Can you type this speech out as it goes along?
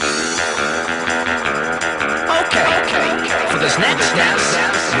this next dance,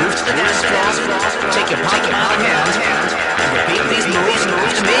 move to the dance floor, take your partner by the hand, and repeat these moves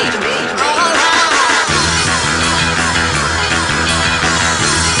after me. All right.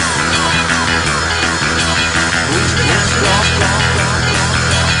 Move to the dance floor,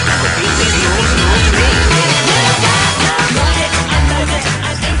 and repeat these moves after me.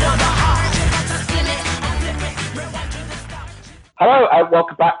 Hello and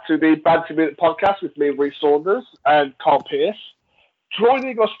welcome back to the Banter Minute podcast with me, Reece Saunders, and Carl Pearce.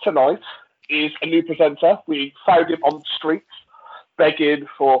 Joining us tonight is a new presenter. We found him on the streets begging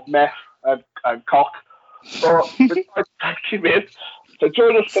for meth and cock, but we tried to pack him in. So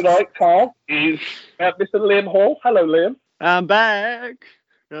joining us tonight, Carl, is Mr. Liam Hall. Hello, Liam. I'm back.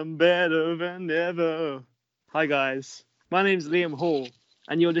 I'm better than ever. Hi guys, my name's Liam Hall,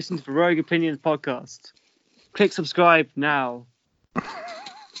 and you're listening to the Rogue Opinions podcast. Click subscribe now.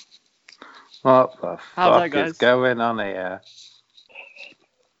 What the How's that, fuck guys? is going on here?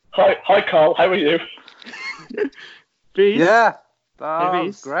 Hi, Carl. How are you? Beast? Yeah, that Hey, was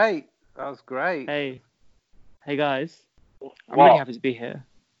Reece. great. That was great. Hey guys. I'm What? really happy to be here.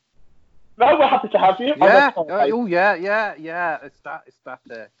 No, we're happy to have you. Yeah. I'm Oh, yeah. It's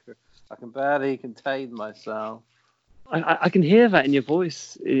static. I can barely contain myself. I can hear that in your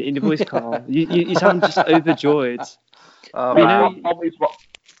voice, Carl. You sound just overjoyed. Oh, You man. know-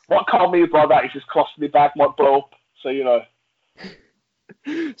 what Carl means by that is his colostomy bag might blow up. So, you know,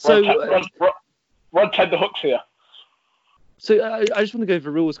 So, run tender hooks here. I just want to go over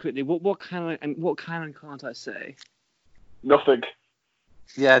the rules quickly. What can I and can't I say? Nothing.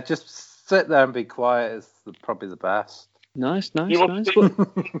 Yeah, just sit there and be quiet is probably the best. Nice. You will Nice. speak- What-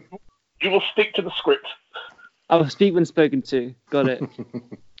 You will stick to the script. I'll speak when spoken to. Got it.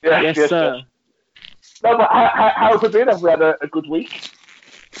 Yes, Yes, sir. Yes. No, but how's it been? Have we had a good week?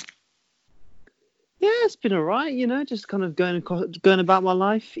 Yeah, it's been alright, just kind of going about my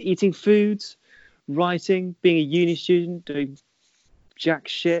life, eating food, writing, being a uni student, doing jack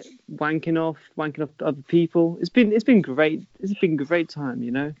shit, wanking off other people. It's been great. It's been a great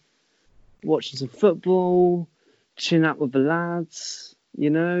time, watching some football, chilling out with the lads,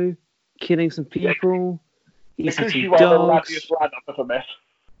 killing some people, eating Because some you are the dogs. laddiest lad I've ever met.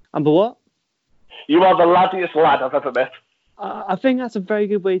 And but what? You are the laddiest lad I've ever met. I think that's a very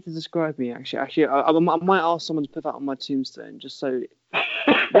good way to describe me, actually. I might ask someone to put that on my tombstone, just so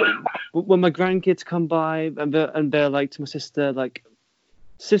when my grandkids come by and they're like to my sister,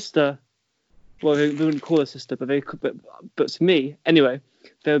 well, they wouldn't call her sister, but to me, anyway,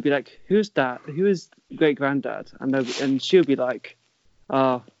 they would be like, who's that? Who is great granddad? And she'll be like,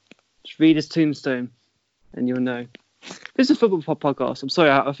 just read his tombstone, and you'll know. This is a football podcast. I'm sorry,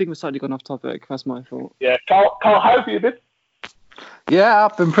 I think we've slightly gone off topic. That's my fault. Yeah, Carl, how have you been? Yeah,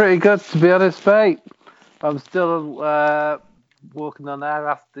 I've been pretty good, to be honest, mate. I'm still walking on air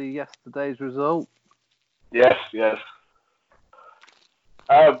after yesterday's result. Yes.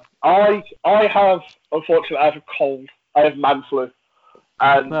 I have, unfortunately, I have a cold. I have man flu,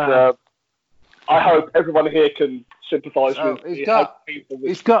 and I hope everyone here can sympathise with me.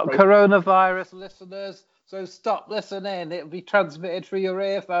 He's got coronavirus, listeners. So stop listening. It'll be transmitted through your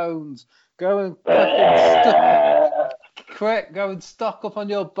earphones. Go and go and stock up on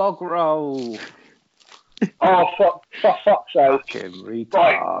your bog roll. Oh, for fuck's sake. Fucking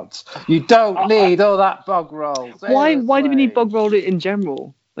retards. You don't need all that bog roll. Why do we Seriously. need bog roll in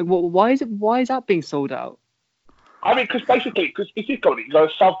general? Like, why is that being sold out? I mean, because if you've got it, you got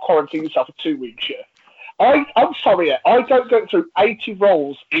to self-quarantine yourself for 2 weeks, yeah. I'm sorry, I don't go through 80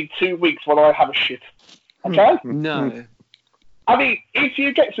 rolls in 2 weeks when I have a shit. Okay? No. I mean, if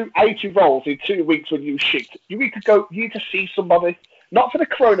you get through 80 rolls in 2 weeks when you shit, you need to see somebody, not for the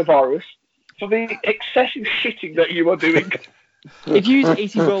coronavirus, for the excessive shitting that you are doing. If you use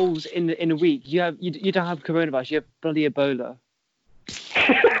 80 rolls in a week, you don't have coronavirus. You have bloody Ebola.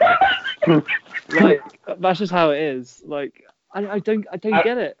 Like, that's just how it is. Like, I don't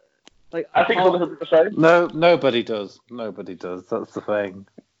get it. Like, I think it's 100%. No, nobody does. Nobody does. That's the thing.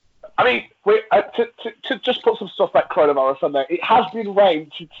 I mean, to just put some stuff about coronavirus on there, it has been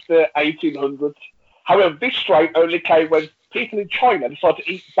around since the 1800s. However, this strain only came when people in China decided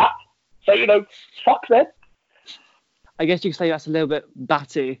to eat bat. So, fuck them. I guess you could say that's a little bit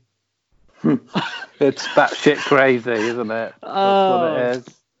batty. It's batshit crazy, isn't it? That's what it is.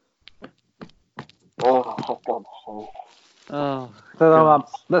 Oh, So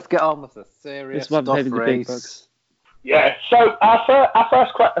let's get on with the serious this is why I'm stuff, having the big Reece. bugs. Yeah, so our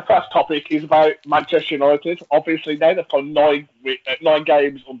first topic is about Manchester United. Obviously, now they've got 9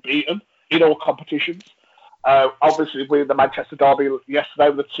 games unbeaten in all competitions. Obviously, winning the Manchester derby yesterday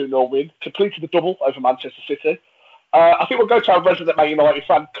with a 2-0 win, completed the double over Manchester City. I think we'll go to our resident Man United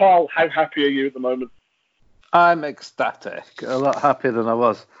fan. Carl, how happy are you at the moment? I'm ecstatic. A lot happier than I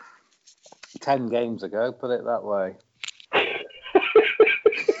was 10 games ago, put it that way.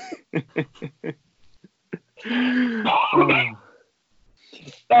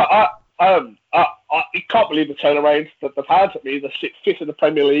 I can't believe the turnaround that they've had. I mean, they're fifth in the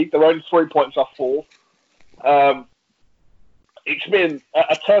Premier League. They're only 3 points off fourth. It's been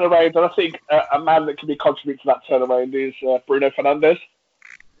a turnaround, and I think a man that can be contributing to that turnaround is Bruno Fernandes.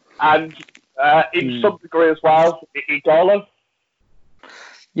 And in some degree as well, Igalo.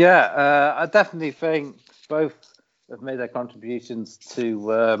 Yeah, I definitely think both have made their contributions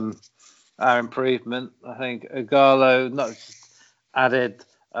to our improvement. I think Igalo not just added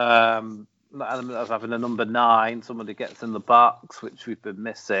that element of having a number 9, someone who gets in the box, which we've been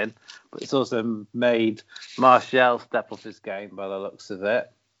missing, but it's also made Martial step up his game by the looks of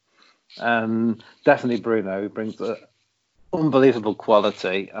it. And definitely Bruno, who brings unbelievable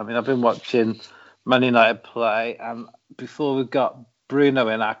quality. I mean, I've been watching Man United play, and before we got Bruno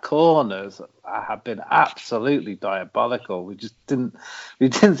in our corners, have been absolutely diabolical. We didn't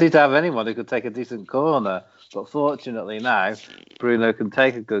seem to have anyone who could take a decent corner. But fortunately now, Bruno can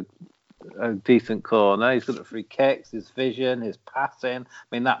take a decent corner. He's good at free kicks, his vision, his passing. I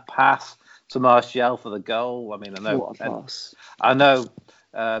mean, that pass to Martial for the goal. I mean, I know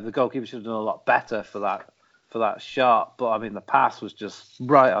the goalkeeper should have done a lot better for that shot, but I mean, the pass was just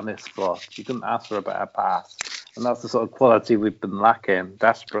right on his foot. You couldn't ask for a better pass, and that's the sort of quality we've been lacking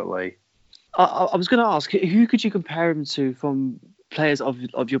desperately. I was going to ask, who could you compare him to from players of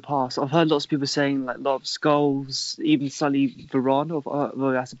your past? I've heard lots of people saying like a lot of Scholes, even slightly Varane.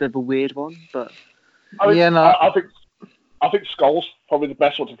 Well, that's a bit of a weird one, but I think Scholes probably the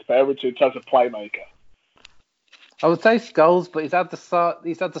best one to compare him to in terms of playmaker. I would say Scholes, but he's had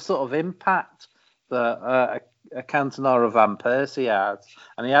the sort of impact that a Cantona or Van Persie has,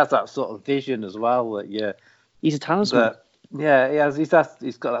 and he has that sort of vision as well. He's a talisman. Yeah, he has. He's got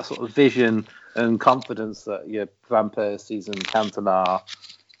that sort of vision and confidence that Van Persie's and Cantona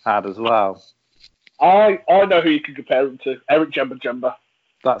had as well. I know who you can compare him to. Eric Djemba.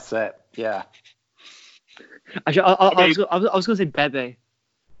 That's it. Yeah. Actually, I was going to say Bebe.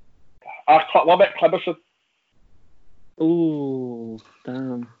 What about Cleberson? Oh,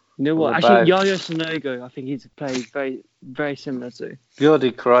 damn. You know what? Actually, Yaya Sanogo, I think he's played very, very similar to.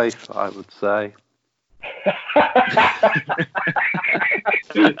 Jordi Cruyff, I would say.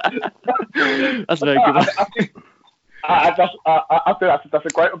 That's a very good one. I think that's a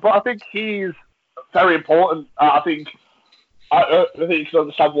great one, but I think he's very important. I think you can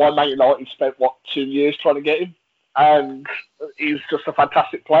understand why Man United spent 2 years trying to get him, and he's just a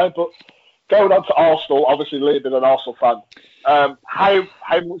fantastic player. But going on to Arsenal, obviously Lee being an Arsenal fan, how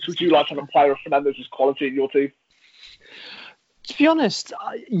much would you like to have a player of Fernandes' quality in your team? To be honest,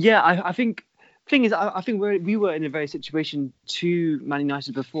 I think. Thing is, I think we were in a very situation to Man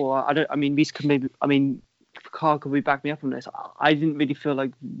United before. Carl could we back me up on this? I didn't really feel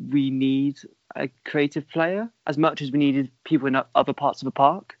like we need a creative player as much as we needed people in other parts of the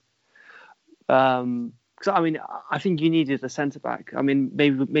park. Because I think you needed a centre back. I mean,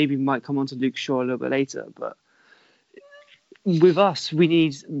 maybe we might come on to Luke Shaw a little bit later, but with us, we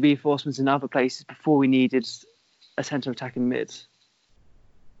need reinforcements in other places before we needed a centre attacking mid.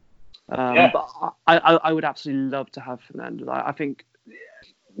 But I would absolutely love to have Fernandes. I think,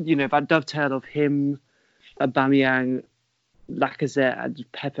 that dovetail of him, Aubameyang, Lacazette, and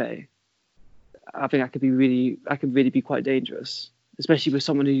Pepe, I think I could really be quite dangerous, especially with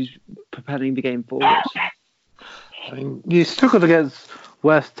someone who's propelling the game forward. I mean, you struggled against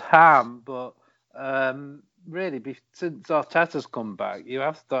West Ham, but really, since Arteta's come back, you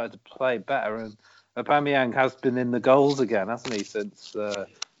have started to play better, and Aubameyang has been in the goals again, hasn't he, since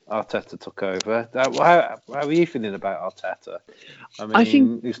Arteta took over? How are you feeling about Arteta? I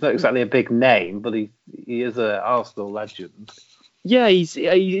think he's not exactly a big name, but he is an Arsenal legend. Yeah, he's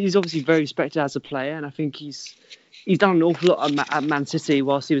obviously very respected as a player, and I think he's done an awful lot at Man City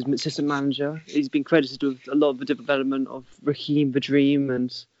whilst he was assistant manager. He's been credited with a lot of the development of Raheem the Dream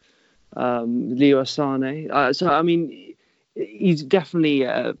and Leo Sané. So I mean, he's definitely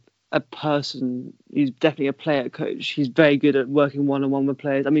a person. He's definitely a player coach. He's very good at working one-on-one with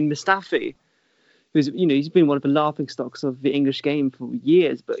players. I mean, Mustafi, who's he's been one of the laughing stocks of the English game for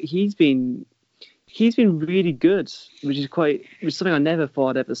years, but he's been really good, which is something I never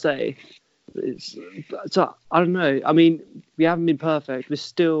thought I'd ever say. So I don't know. I mean, we haven't been perfect. We're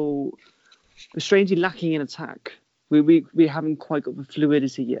strangely lacking in attack. We haven't quite got the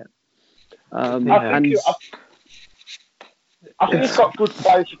fluidity yet. I think he's got good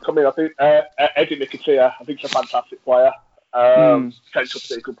players to come in. I think Eddie Nketiah, I think he's a fantastic player. Potential to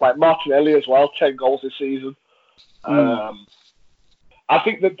be a good player. Martinelli as well, 10 goals this season. I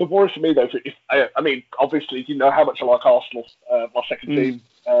think that the worry for me, though, I mean, obviously, you know how much I like Arsenal, my second team.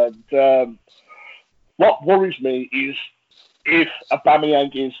 And what worries me is if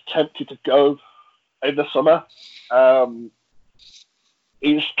Aubameyang is tempted to go in the summer, can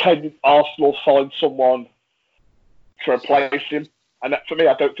Arsenal find someone to replace him? And for me,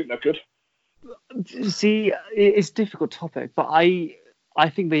 I don't think they could. See, it's a difficult topic, but I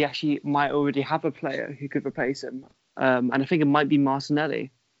think they actually might already have a player who could replace him. And I think it might be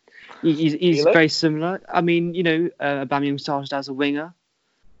Martinelli. He's really? Very similar. I mean, Aubameyang started as a winger.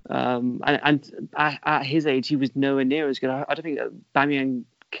 And at his age, he was nowhere near as good. I don't think Aubameyang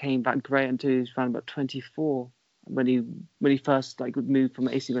came back great until he was around about 24 when he first moved from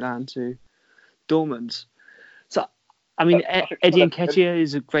AC Milan to Dortmund. So I mean, Eddie Nketiah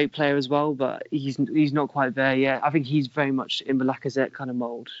is a great player as well, but he's not quite there yet. I think he's very much in the Lacazette kind of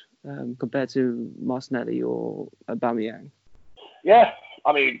mould compared to Martinelli or Aubameyang. Yeah,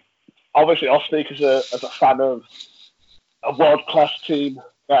 I mean, obviously I'll speak as a fan of a world class team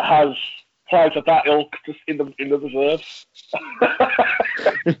that has players of that ilk just in the reserves.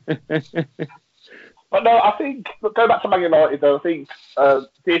 But no, I think going back to Man United though, I think do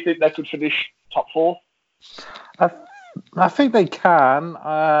you think they could finish top 4? I think they can.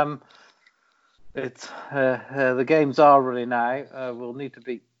 The games are really now. We'll need to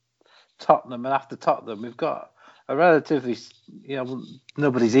beat Tottenham, and after Tottenham, we've got a relatively,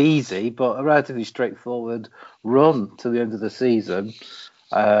 nobody's easy, but a relatively straightforward run to the end of the season.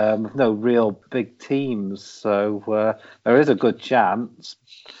 With no real big teams, so there is a good chance.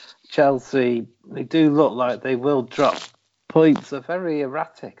 Chelsea, they do look like they will drop points. They're very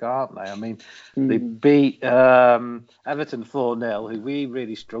erratic, aren't they? I mean, they beat Everton 4-0, who we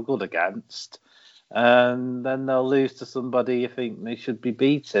really struggled against, and then they'll lose to somebody you think they should be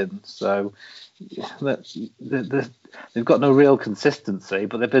beating. So they've got no real consistency,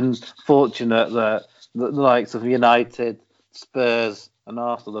 but they've been fortunate that the likes of United, Spurs and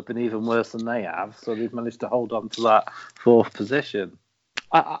Arsenal have been even worse than they have, so they've managed to hold on to that 4th position.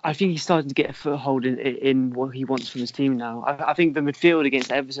 I think he's starting to get a foothold in what he wants from his team now. I think the midfield against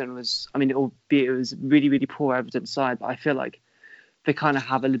Everton was, I mean, albeit it was really, really poor Everton side, but I feel like they kind of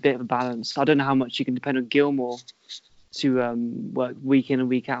have a bit of a balance. I don't know how much you can depend on Gilmour to work week in and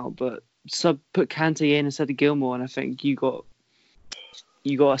week out, but put Kante in instead of Gilmour, and I think you got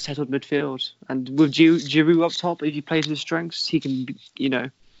a settled midfield. And with Giroud up top, if he plays his strengths, he can,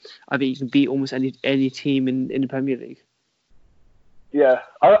 I think he can beat almost any team in the Premier League. Yeah,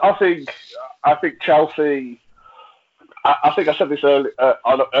 I think Chelsea. I think I said this on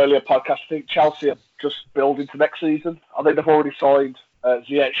an earlier podcast. I think Chelsea are just building to next season. I think they've already signed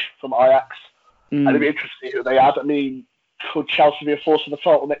Ziyech from Ajax, and it'd be interesting who they add. I mean, could Chelsea be a force for the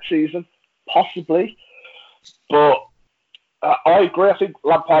title next season? Possibly, but I agree. I think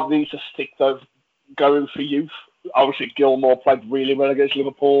Lampard needs to stick though going for youth. Obviously, Gilmour played really well against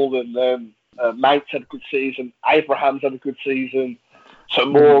Liverpool, and Mount had a good season. Abraham's had a good season.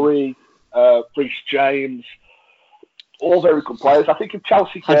 Tomori, Reece James, all very good players. I think if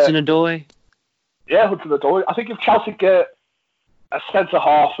Chelsea get Hudson-Odoi. Yeah, Hudson-Odoi. I think if Chelsea get a centre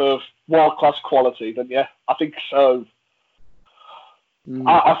half of world class quality, then yeah, I think so.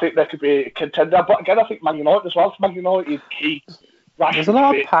 I think there could be a contender, but again, I think Man United as well. Man United keep. There's a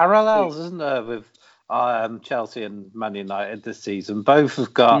lot of parallels, isn't there, with Chelsea and Man United this season? Both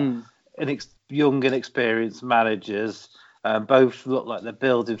have got young, inexperienced managers. Both look like they're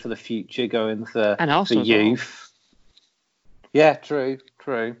building for the future, going for youth. Well. Yeah, true.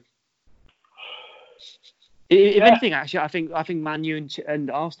 If anything, actually, I think Man U and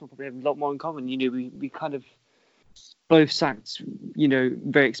Arsenal probably have a lot more in common. We kind of both sacked,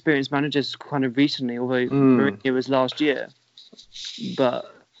 very experienced managers kind of recently, although Mourinho was last year.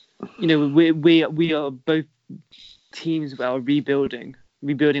 But we are both teams that are rebuilding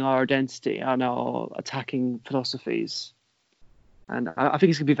our identity and our attacking philosophies. And I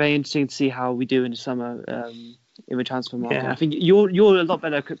think it's going to be very interesting to see how we do in the summer in the transfer market. Yeah. I think you're a lot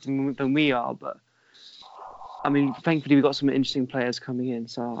better equipped than we are, but I mean, thankfully we've got some interesting players coming in.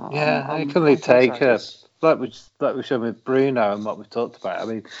 So it can only take us like we showed with Bruno and what we've talked about. I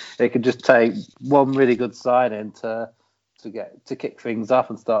mean, it could just take one really good signing to kick things off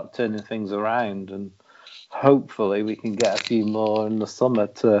and start turning things around, and hopefully we can get a few more in the summer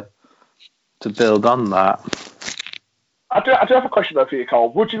to build on that. I do have a question though for you,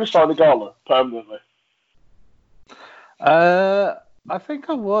 Carl. Would you sign Igalo permanently? I think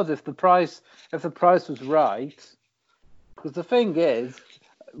I would if the price was right. Because the thing is,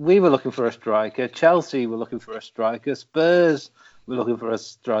 we were looking for a striker. Chelsea were looking for a striker. Spurs were looking for a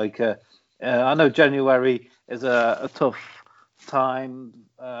striker. I know January is a tough time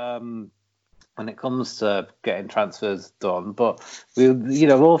when it comes to getting transfers done, but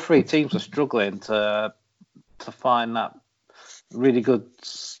all three teams are struggling to find that really good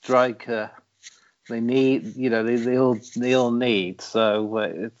striker they need. They all need. So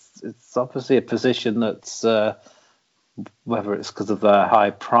it's obviously a position that's. Whether it's because of the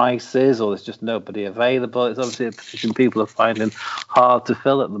high prices or there's just nobody available, it's obviously a position people are finding hard to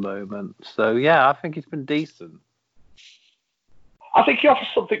fill at the moment. So, yeah, I think he's been decent. I think he offers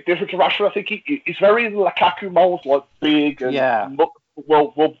something different to Rashford. I think he's very in the Lukaku mold, like big and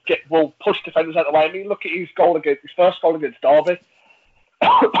will push defenders out of the way. I mean, look at his first goal against Derby.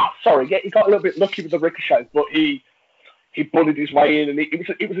 Sorry, he got a little bit lucky with the ricochet, but he bullied his way in, and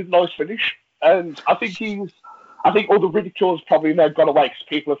it was a nice finish. And I think all the ridicule has probably now gone away because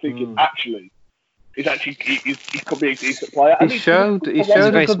people are thinking, he could be a decent player. He showed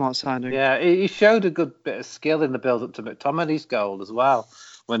a very smart signing. Yeah, he showed a good bit of skill in the build-up to McTominay's goal as well,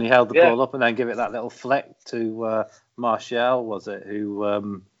 when he held the ball up and then give it that little flick to Martial, was it,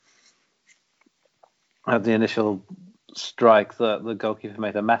 who had the initial strike that the goalkeeper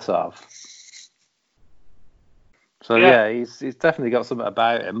made a mess of. So, he's definitely got something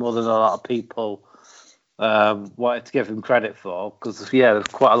about him, more than a lot of people wanted to give him credit for, because there's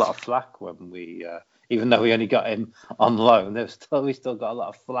quite a lot of flack when we, even though we only got him on loan, we still got a lot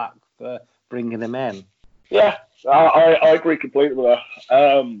of flack for bringing him in. Yeah, I agree completely with that.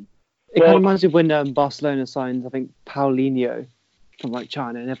 It kind of reminds me of when Barcelona signed, I think, Paulinho from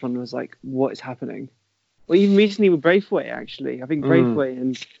China, and everyone was like, "What is happening?" Well, even recently with Braithwaite, actually, I think Braithwaite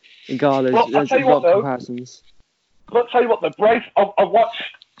and Igalo, there's a lot of comparisons. I'll tell you what, I watched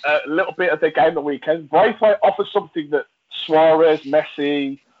a little bit of the game the weekend. Braithwaite offers something that Suarez,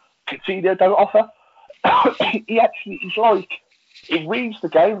 Messi, Coutinho don't offer. He reads the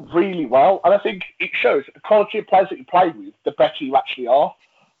game really well, and I think it shows the quality of players that you play with, the better you actually are.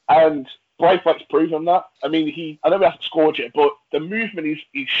 And Braithwaite's proven that. I mean, I know he hasn't scored yet, but the movement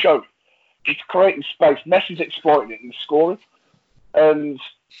he's shown, he's creating space. Messi's exploiting it and scoring.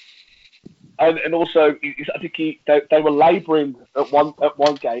 And also, I think they were labouring at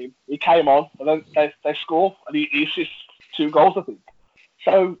one game. He came on, and then they score, and he assists 2 goals, I think.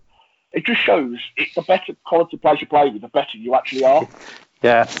 So it just shows the better quality players you play with, the better you actually are.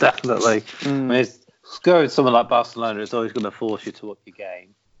 Yeah, definitely. I mean, scoring someone like Barcelona is always going to force you to up your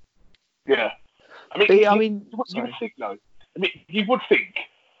game. Yeah. You would think, though. I mean, you would think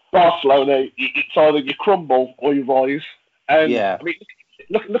Barcelona, it's either you crumble or you rise. And, I mean,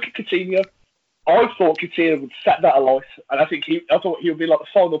 look at Coutinho. I thought Coutinho would set that alight, and I thought he would be like the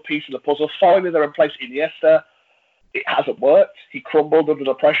final piece of the puzzle. Finally, they're in place Iniesta. It hasn't worked. He crumbled under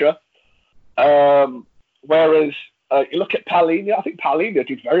the pressure. Whereas you look at Paulinho, I think Paulinho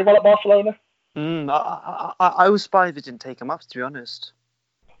did very well at Barcelona. I was surprised they didn't take him up, to be honest.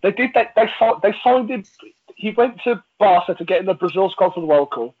 They did. They signed him. He went to Barca to get in the Brazil squad for the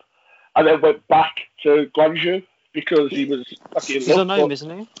World Cup, and then went back to Guangzhou because he was fucking. He's on loan, isn't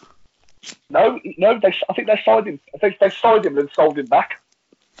he? No. I think they signed him. I think they signed him and sold him back.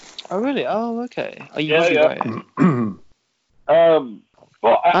 Oh really? Oh okay. Are you right?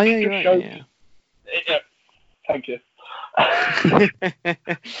 But you're right. Yeah. Thank you.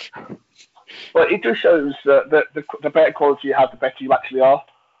 But it just shows that the better quality you have, the better you actually are.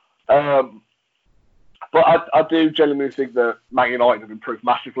 But I do genuinely think that Man United have improved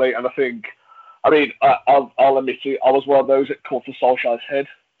massively, and I'll admit it, I was one of those that caught for Solskjaer's head,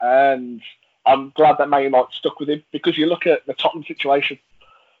 and I'm glad that Man United stuck with him, because you look at the Tottenham situation.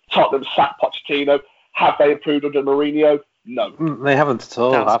 Tottenham sacked Pochettino. Have they improved under Mourinho? No. They haven't at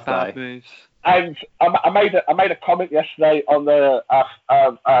all, have they? Move. And I made a comment yesterday on the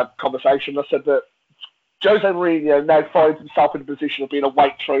conversation. I said that Jose Mourinho now finds himself in a position of being a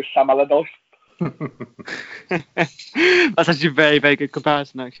Waitrose Sam Allardyce. That's actually a very, very good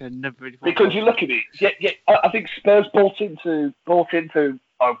comparison. Actually, I never really thought because you look at it. Yeah. I think Spurs bought into Jose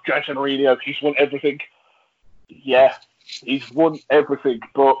Mourinho. He's won everything. Yeah, he's won everything,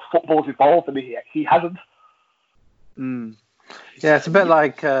 but football's evolved, and he hasn't. Yeah, it's a bit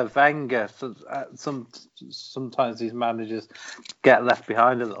like Wenger. Sometimes these managers get left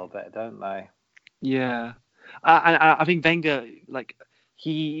behind a little bit, don't they? Yeah, and I think Wenger, I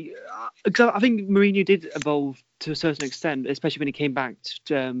think Mourinho did evolve to a certain extent, especially when he came back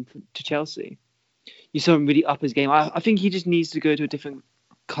to Chelsea. You saw him really up his game. I think he just needs to go to a different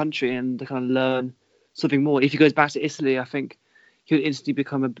country and to kind of learn something more. If he goes back to Italy, I think he'll instantly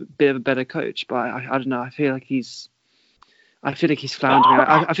become a bit of a better coach. But I don't know. I feel like he's I feel like he's floundering.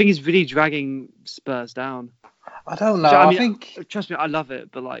 I think he's really dragging Spurs down. I don't know. I think trust me, I love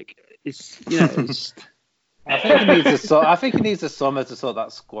it, but like it's it's. I think he needs I think he needs a summer to sort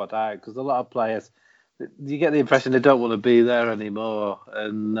that squad out because a lot of players, you get the impression they don't want to be there anymore,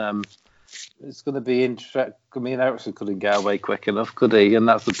 and it's going to be interesting. I mean, Ericsson couldn't get away quick enough, could he? And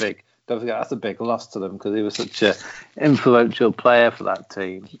that's don't forget, that's a big loss to them because he was such an influential player for that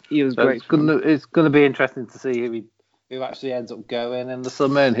team. He was great. It's going to be interesting to see who actually ends up going in the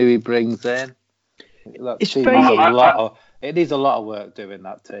summer and who he brings in. That team it needs a lot of work doing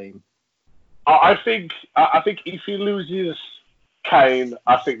that team. I think if he loses Kane,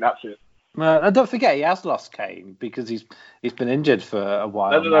 I think that's it. And don't forget, he has lost Kane because he's been injured for a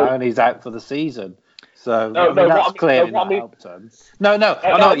while now and he's out for the season. So that's clearly not helped him. No, I know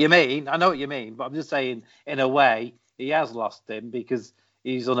what you mean. I know what you mean, but I'm just saying, in a way, he has lost him because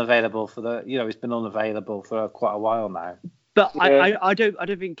he's unavailable for he's been unavailable for quite a while now. But I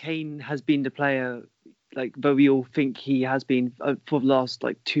don't think Kane has been the player but we all think he has been for the last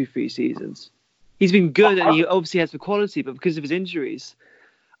 2-3 seasons. He's been good and he obviously has the quality, but because of his injuries,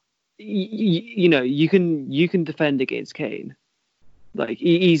 you can defend against Kane.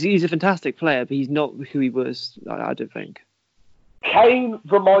 He's a fantastic player, but he's not who he was. I don't think. Kane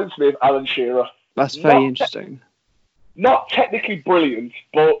reminds me of Alan Shearer. That's very interesting. Not technically brilliant,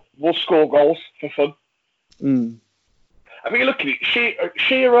 but will score goals for fun. I mean, look at it.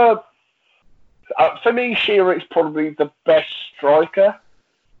 Shearer. For me, Shearer is probably the best striker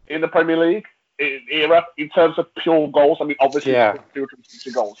in the Premier League era in terms of pure goals. I mean, obviously,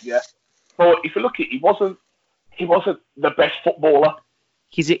 260 goals, yeah. But if you look at it, he wasn't the best footballer.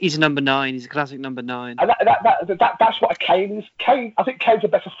 He's a number 9. He's a classic number 9. And that's what a Kane is. I think Kane's a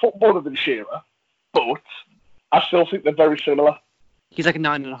better footballer than Shearer, but I still think they're very similar. He's like a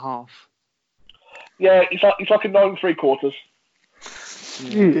 9.5. Yeah, he's like a 9 3/4.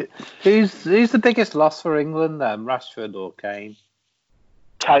 Who's the biggest loss for England then, Rashford or Kane?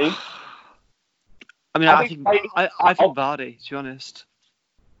 Kane. I mean, I think Vardy, to be honest.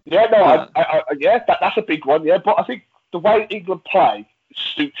 Yeah, no, that's a big one, yeah. But I think the way England play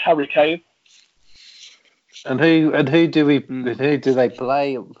suits Harry Kane. And who do they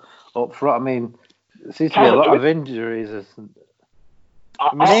play up front? I mean, there seems to be a lot of injuries.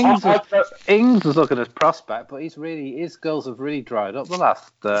 Ings was looking at prospect, but his goals have really dried up the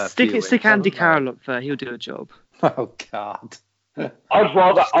last few weeks. Stick Andy Carroll up there; he'll do a job. Oh God! I'd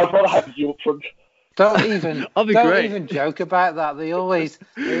rather have you up front. Don't even joke about that. They always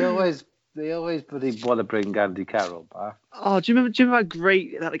want to bring Andy Carroll back. Oh, do you remember how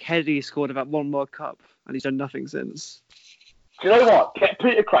great that header he scored about one World Cup, and he's done nothing since? Do you know what? Get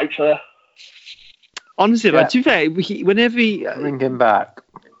Peter Crouch there. Honestly, to be fair, whenever he bring him back,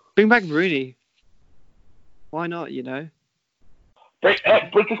 bring back Rooney. Why not? Just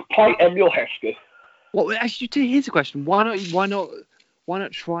play Emil Heskey. Well, actually, here's a question: Why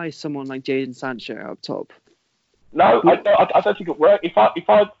not try someone like Jadon Sancho up top? No, I don't think it works. If I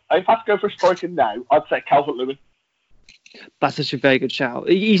had to go for a striker now, I'd say Calvert-Lewin. That's such a very good shout.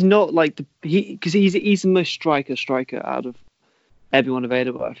 He's not because he's the most striker out of everyone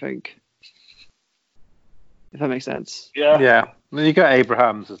available, I think. If that makes sense. Yeah. Then you got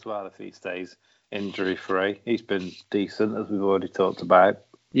Abrahams as well if he stays injury free. He's been decent as we've already talked about.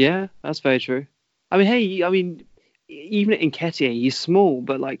 Yeah, that's very true. I mean, even in Nketiah, he's small,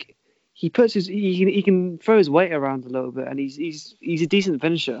 but he can throw his weight around a little bit, and he's a decent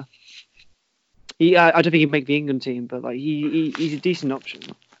finisher. I don't think he'd make the England team, but he's a decent option.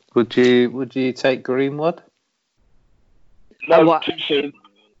 Would you take Greenwood? No, too soon.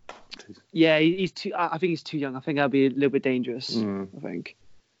 Yeah, he's too. I think he's too young. I think that'd be a little bit dangerous. I think.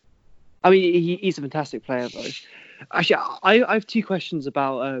 I mean, he's a fantastic player, though. Actually, I have 2 questions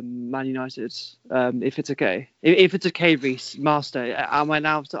about Man United. If it's okay, if it's okay, Reese, Master, am I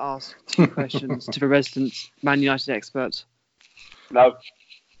allowed to ask 2 questions to the resident Man United expert? No.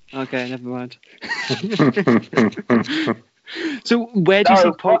 Okay, never mind. So where do you see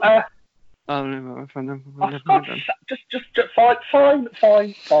Pogba? Oh no, fine. Just fine.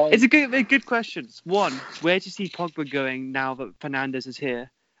 It's a good question. 1, where do you see Pogba going now that Fernandes is here?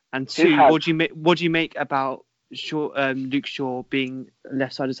 And 2, what do you make about Luke Shaw being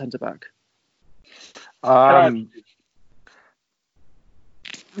left-sided centre back? Yeah,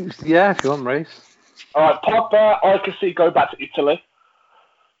 if you want, Reece. All right, Pogba, I can see go back to Italy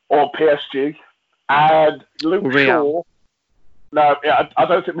or PSG, and Luke Shaw. No, I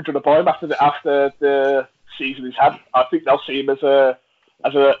don't think we're going to buy him after the season he's had. I think they'll see him as a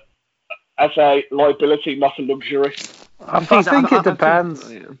liability, not a luxury. I think it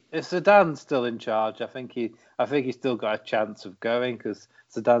depends. Yeah. If Zidane's still in charge, I think he's still got a chance of going because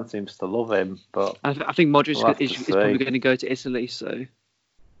Zidane seems to love him. But I think Modric we'll have is to probably see. going to go to Italy. So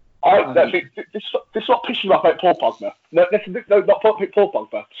This is what pisses me off about Paul Pogba. No, not Paul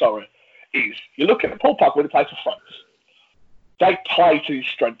Pogba. Sorry, is you look at Paul Pogba when he plays for France. They play to his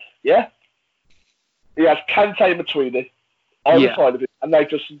strength. Yeah, he has Kante and Matuidi either side of it, and they're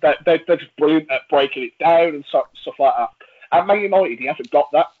just brilliant at breaking it down and stuff like that. At Man United, he hasn't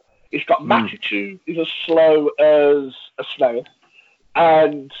got that. He's got Matic, who's as slow as a snail,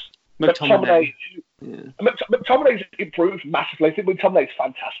 and McTominay. McTominay's improved massively. I think McTominay's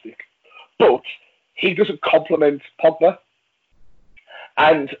fantastic, but he doesn't complement Pogba.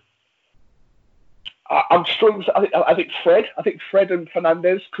 And I'm struggling. I think Fred and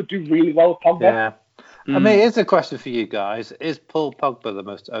Fernandes could do really well with Pogba. Yeah. I mean, here's a question for you guys: is Paul Pogba the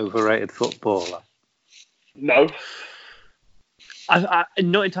most overrated footballer? No. I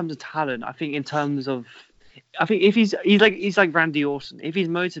not in terms of talent. I think in terms of, if he's like Randy Orton. If he's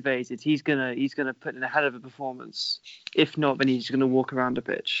motivated, he's gonna put in a hell of a performance. If not, then he's gonna walk around the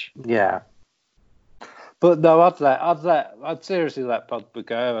pitch. Yeah. But no, I'd seriously let Pogba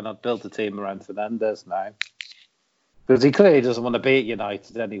go, and I'd build a team around Fernandes now. Because he clearly doesn't want to be at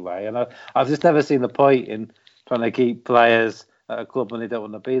United anyway, and I've just never seen the point in trying to keep players at a club when they don't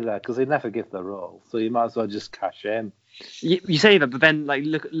want to be there, because they never give their all. So you might as well just cash in. You say that, but then like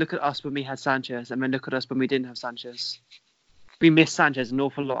look at us when we had Sanchez, and then look at us when we didn't have Sanchez. We missed Sanchez an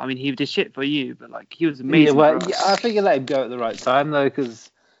awful lot. I mean, he did shit for you, but like he was amazing. Yeah, for us. I think you let him go at the right time though,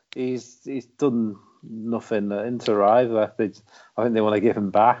 because he's done nothing at Inter either. I think they want to give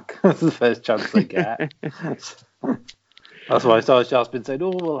him back. That's the first chance they get. That's why Solskjaer's been saying, "Oh,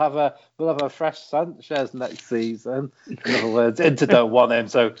 we'll have a fresh Sanchez next season." In other words, Inter don't want him,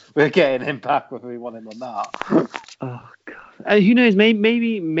 so we're getting him back whether we want him or not. Oh god! Who knows?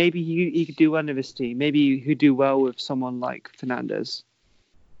 Maybe he could do well with his team. Maybe he'd do well with someone like Fernandes.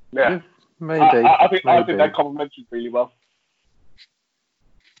 Yeah, maybe. I think they complemented really well.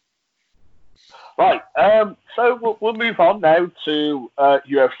 Right. So we'll move on now to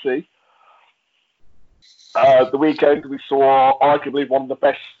UFC. The weekend we saw arguably one of the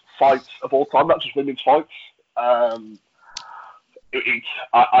best fights of all time, not just women's fights. I don't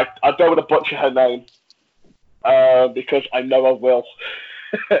want to butcher her name because I know I will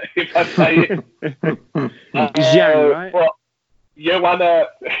if I say it. Zhang, right? But Joanna.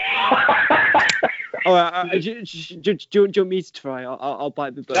 All right. Do you want me to try? I'll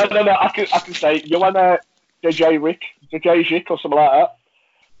bite the bullet. No. I can say Joanna Jędrzejczyk or something like that.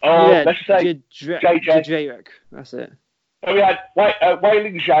 Yeah, let's say JJ. That's it. So we had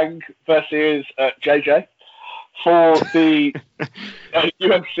Weili Zhang versus JJ for the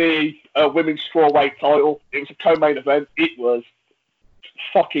UFC women's strawweight title. It was a co-main event. It was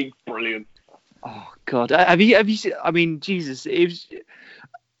fucking brilliant. Oh god, have you seen? I mean, Jesus,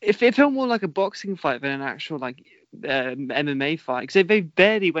 it felt more like a boxing fight than an actual like MMA fight, because they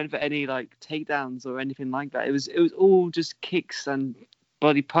barely went for any like takedowns or anything like that. It was all just kicks and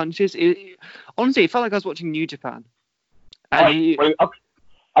bloody punches. Honestly, it felt like I was watching New Japan. I've got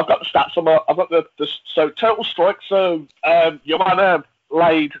the stats on I've got the so total strikes. So Joanna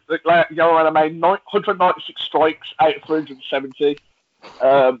made 196 strikes out of 370.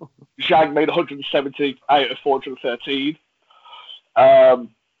 Zhang made 170 out of 413.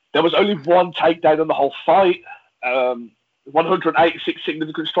 There was only one takedown on the whole fight. 186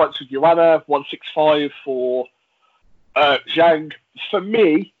 significant strikes for Joanna, 165 for Zhang. For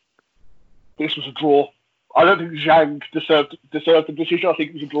me, this was a draw. I don't think Zhang deserved the decision. I think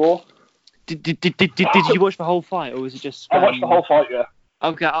it was a draw. Did you watch the whole fight, or was it just? I watched the whole fight. Yeah.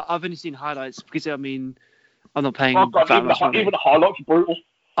 Okay, I've only seen highlights because I mean, I'm not paying. Even the highlights are brutal.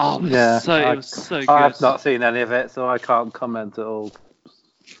 Oh yeah, it was so good. I've not seen any of it, so I can't comment at all,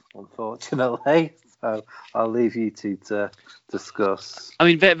 unfortunately. So I'll leave you two to discuss. I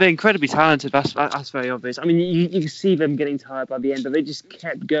mean, they're incredibly talented. That's very obvious. I mean, you can see them getting tired by the end, but they just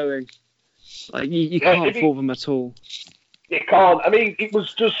kept going. Like you can't fault them at all. You can't. I mean, it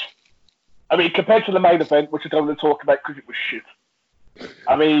was just. I mean, compared to the main event, which I don't want to talk about because it was shit.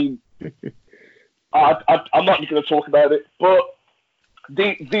 I mean, I'm not even going to talk about it, but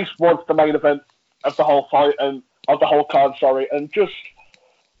this was the main event of the whole fight and of the whole card. Sorry, and just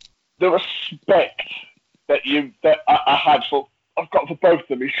the respect that I had I've got for both of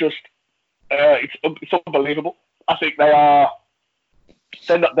them is just it's unbelievable. I think they're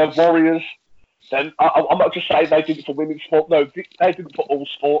warriors. Then I'm not just saying they did it for women's sport. No, they did it for all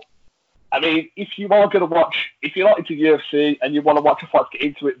sport. I mean, if you're not into UFC and you want to watch a fight to get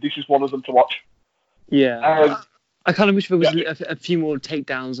into it, this is one of them to watch. Yeah. I kind of wish there was a few more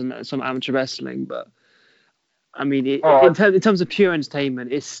takedowns and some amateur wrestling, but I mean, in terms of pure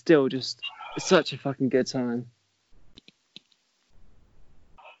entertainment, it's still just such a fucking good time.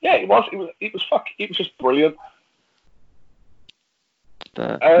 Yeah, it was just brilliant.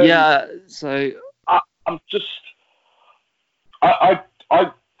 But so I'm just,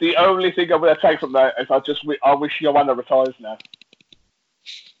 the only thing I'm going to take from that is I wish Joanna retires now.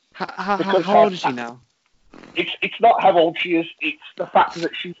 How old is she now? It's not how old she is. It's the fact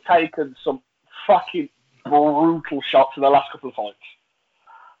that she's taken some fucking brutal shots in the last couple of fights.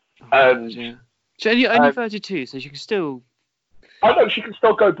 She's only 32, so she can still. I know she can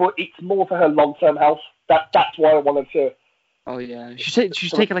still go, but it's more for her long-term health. That's why I wanted to. Oh yeah,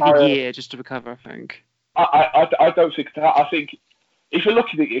 she's taken like a year just to recover, I think. I don't think that. I think if you're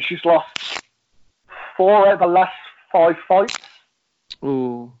looking at it, she's lost 4 out of the last 5 fights.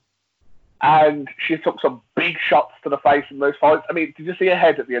 Ooh. And she took some big shots to the face in those fights. I mean, did you see her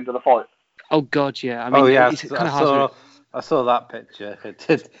head at the end of the fight? Oh God, yeah. I mean, I saw that picture. It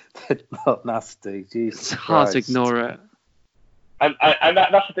did look nasty. Jesus it's hard to ignore it. And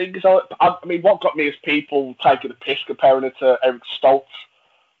that's the thing. I mean, what got me is people taking a piss comparing it to Eric Stoltz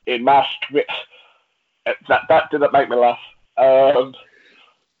in Mask. That didn't make me laugh.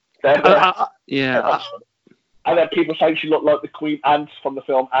 Yeah. And then people saying she looked like the Queen Ant from the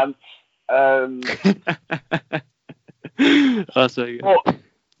film Ants. That's so good.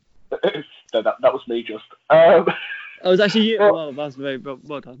 That was me just. It was actually you. Well, that's very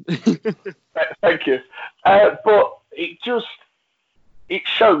well done. Thank you. But it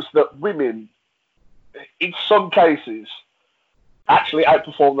shows that women, in some cases, actually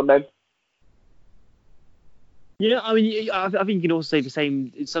outperform the men. Yeah, I mean, I think you can also say the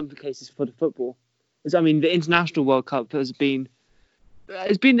same in some cases for the football. I mean, the International World Cup has been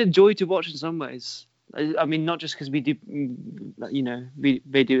a joy to watch in some ways. I mean, not just because we do,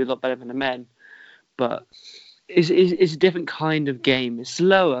 they do a lot better than the men, but it's a different kind of game. It's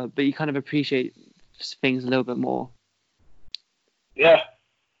slower, but you kind of appreciate things a little bit more. Yeah.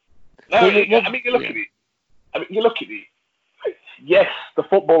 No, I mean, you look at it. Yes, the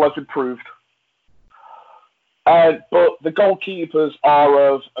football has improved. But the goalkeepers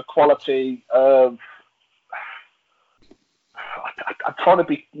are of a quality of... I'm trying to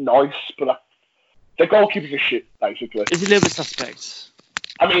be nice, but the goalkeepers are shit, basically. It's a little bit suspect.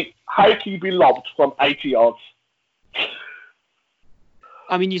 I mean, how can you be lobbed from 80 yards?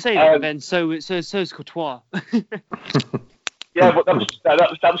 I mean, you say that, but then so is Courtois. Yeah, but that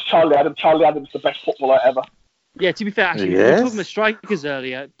was Charlie Adams. Charlie Adams, the best footballer ever. Yeah, to be fair, actually, we were talking about strikers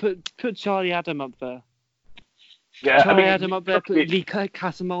earlier. Put Charlie Adam up there. Yeah, Charlie Adam up there. Put Lee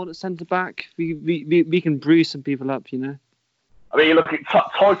Catamol at centre back. We can bruise some people up, you know. I mean, you look at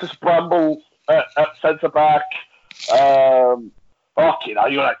Titus Bramble at centre back. You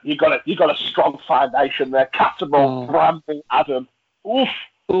got a strong foundation there. Catamol, Bramble, Adam. Oof.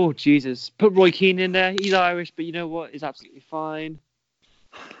 Oh Jesus! Put Roy Keane in there. He's Irish, but you know what? He's absolutely fine.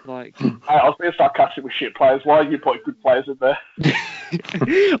 Like, I was being sarcastic with shit players. Why are you putting good players in there?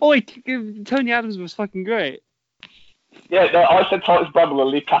 Tony Adams was fucking great. Yeah, no, I said Titus Bramble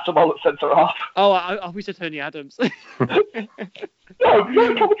and Lee Catamol at centre half. Oh, I said Tony Adams. No,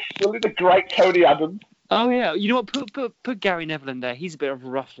 really the great Tony Adams. Oh yeah, you know what? Put Gary Neville in there. He's a bit of a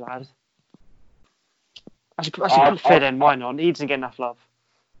rough lad. Actually put Fed in. Why not? He doesn't get enough love.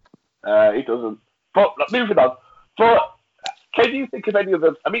 He doesn't. But moving on. But can you think of any of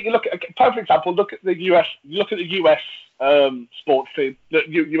them? I mean, you look at, for example, look at the US. You look at the US sports team, the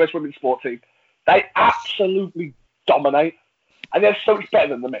US women's sports team. They absolutely dominate, and they're so much better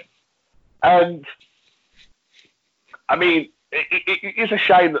than the men. And I mean, it is a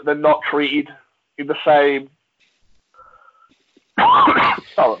shame that they're not treated in the same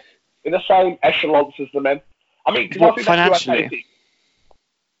in the same echelons as the men. I mean, financially.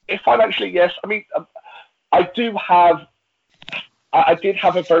 Financially, yes. I mean, I did have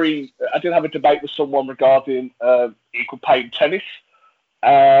a debate with someone regarding equal pay in tennis,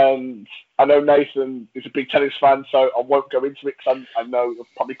 and I know Nathan is a big tennis fan, so I won't go into it because I know it'll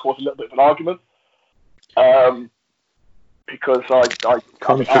probably cause a little bit of an argument. Because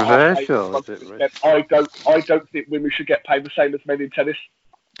controversial. I don't think women should get paid the same as men in tennis.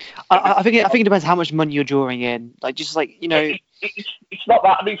 I think it depends how much money you're drawing in. Like, just like, you know, it's not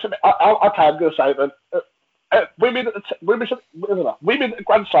that. I mean, I'm going to say that women at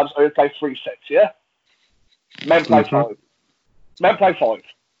Grand Slams only play 3 sets. Yeah, men play 5. Men play 5.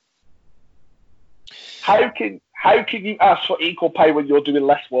 How can you ask for equal pay when you're doing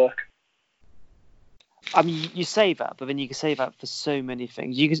less work? I mean, you say that, but then you can say that for so many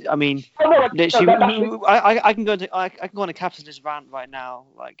things. You can, I mean, Oh, no, literally, I can go on a capitalist rant right now.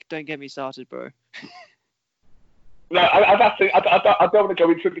 Like, don't get me started, bro. No, I don't want to go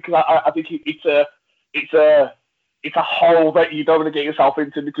into it because I think it's a hole that you don't want to get yourself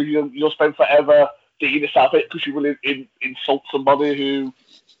into because you'll spend forever digging yourself in because you will insult somebody who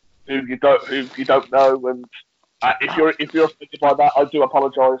you don't know, and if you're offended by that, I do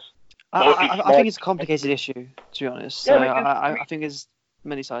apologise. I think it's a complicated issue, to be honest. So Yeah, I think there's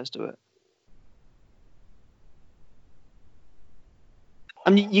many sides to it. I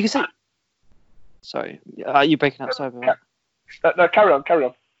mean, you can say. Sorry, you're breaking up. Sorry, bro. No, carry on.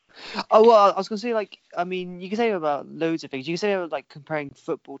 Oh well, I was gonna say, like, I mean, you can say about loads of things. You can say about, like, comparing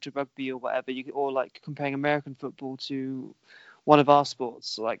football to rugby or whatever. Or like comparing American football to one of our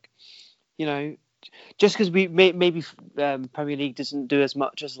sports. Like, you know, just because we maybe Premier League doesn't do as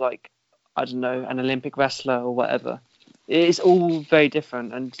much as, like, I don't know, an Olympic wrestler or whatever. It's all very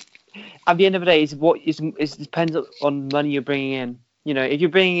different, and at the end of the day, it depends on money you're bringing in. You know, if you're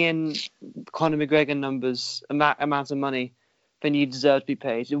bringing in Conor McGregor numbers, amounts of money, then you deserve to be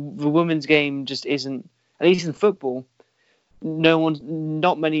paid. The women's game just isn't, at least in football,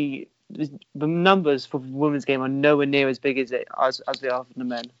 not many. The numbers for the women's game are nowhere near as big as they are for the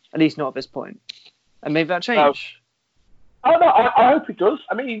men. At least not at this point. And maybe that change. Oh no, I hope it does.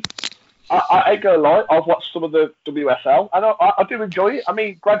 I mean, I ain't gonna lie. I've watched some of the WSL, and I do enjoy it. I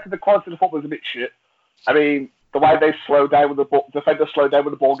mean, granted, the quality of the football is a bit shit. I mean, the way they slow down when the defenders slow down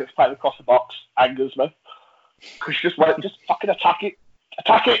when the ball gets played across the box angers me. Because just fucking attack it.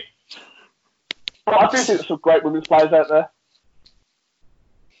 But I do think there's some great women's players out there.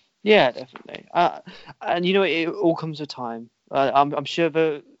 Yeah, definitely. And you know, it all comes with time. I'm sure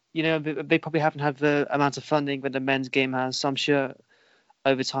they probably haven't had the amount of funding that the men's game has. So I'm sure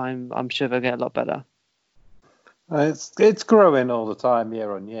over time, I'm sure they'll get a lot better. It's growing all the time,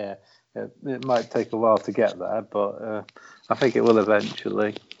 year on year. It might take a while to get there, but I think it will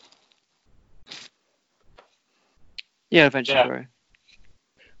eventually. Yeah, eventually.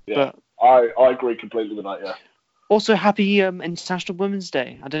 Yeah, But I agree completely with that. Yeah. Also, happy International Women's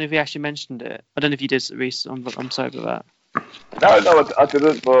Day. I don't know if you actually mentioned it. I don't know if you did, Reese. I'm sorry about that. No, I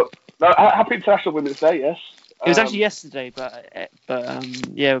didn't. But no, happy International Women's Day. Yes. It was actually yesterday, but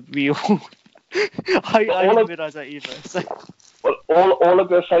yeah, we all. I didn't realise that either. So. Well, all I'm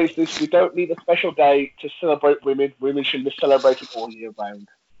going to say is this: we don't need a special day to celebrate women. Women should be celebrated all year round.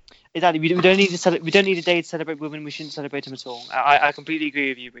 Exactly. We don't need to we don't need a day to celebrate women. We shouldn't celebrate them at all. I completely agree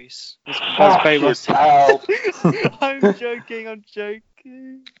with you, Reese. That's very well said. I'm joking. And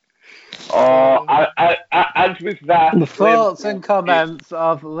with that, the thoughts and comments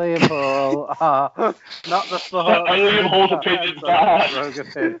of Liam Hall are not the thoughts. Liam Hall's opinions.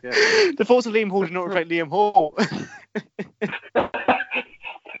 The thoughts of Liam Hall do not reflect Liam Hall.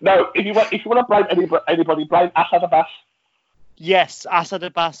 No, if you want to blame anybody, blame Asad Abbas. Yes, Asad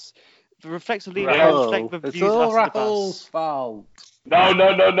Abbas. The reflects of Liam Hall reflect the views of Asad Abbas. Fault. No.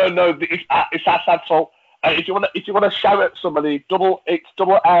 It's Asad's fault. If you want to shout at somebody, it's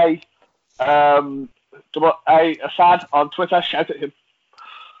double A Assad on Twitter. Shout at him.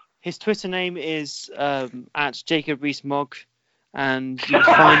 His Twitter name is at Jacob Rees-Mogg, and you can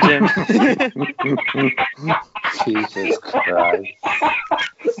find him. Jesus Christ!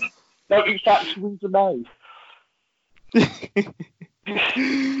 No, it's actually the name.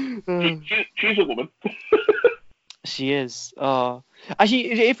 She's a woman. She is.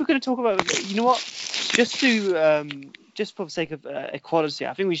 Actually, if we're going to talk about, you know what, just for the sake of equality,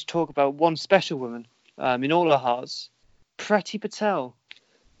 I think we should talk about one special woman in all our hearts, Priti Patel.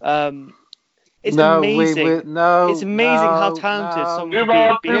 It's amazing. It's amazing how talented someone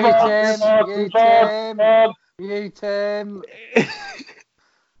can be. Mute him.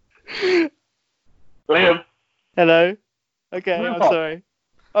 Liam. Hello. Okay, I'm sorry.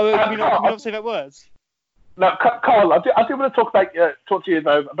 Oh, can we not say that words? No, Carl, I do want to talk to you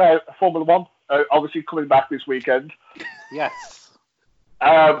though about Formula One. Obviously coming back this weekend. Yes.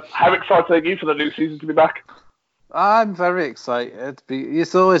 How excited are you for the new season to be back? I'm very excited.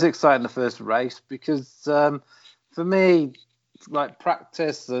 It's always exciting the first race because for me, like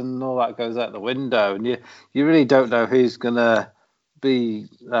practice and all that goes out the window, and you really don't know who's gonna be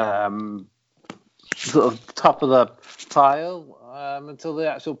sort of top of the pile until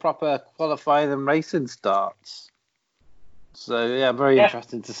the actual proper qualifying and racing starts. So yeah, very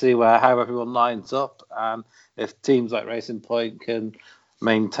interesting to see how everyone lines up, and if teams like Racing Point can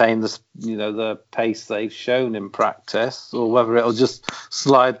maintain the pace they've shown in practice, or whether it'll just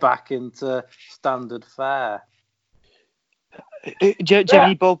slide back into standard fare. Do you have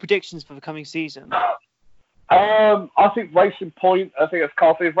any bold predictions for the coming season? I think Racing Point. I think it's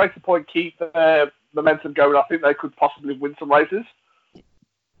Carl. If Racing Point keep their momentum going, I think they could possibly win some races.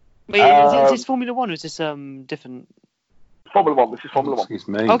 Wait, is this Formula One or is this different? Formula One. This is Formula One. Excuse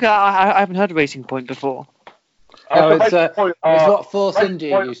me. Okay, I haven't heard of Racing Point before. It's Racing Point, it's what Force Racing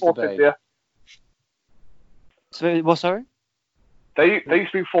India Point, used to Force be. India. So what? Sorry. They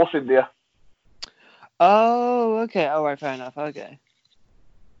used to be Force India. Oh, okay. All right, fair enough. Okay.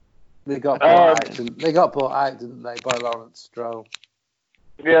 They got bought out, didn't they, by Lawrence Stroll?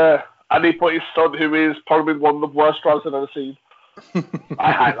 Yeah, and he put his son, who is probably one of the worst drivers I've ever seen.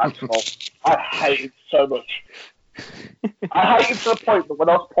 I hate Lance Stroll. I hate him so much. I hate him to the point that when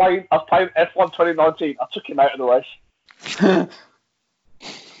I was playing F1 2019, I took him out of the race.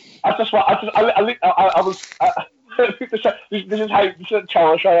 This is how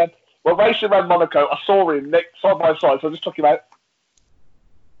childish I am. Well, racing around Monaco, I saw him side by side, so I just took him out.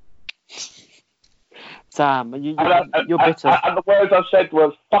 Sam, you're bitter. And the words I said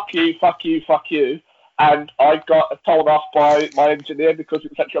was, fuck you, fuck you, fuck you. And I got told off by my engineer because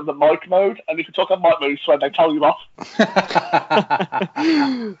it was actually on the mic mode. And if you talk on mic mode, so they tell you off.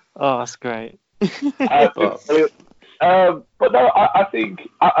 Oh, that's great. But no, I think,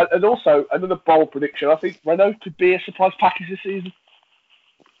 and also another bold prediction, I think Renault could be a surprise package this season.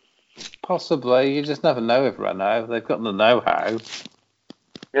 Possibly. You just never know with Renault. They've got the know-how.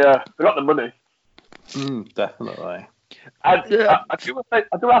 Yeah, they've got the money. Definitely. And I do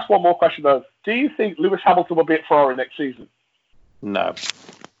ask one more question though. Do you think Lewis Hamilton will be at Ferrari next season? No.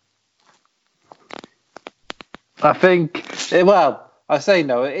 I think, I say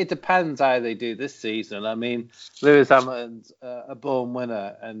no. It depends how they do this season. I mean, Lewis Hamilton's a born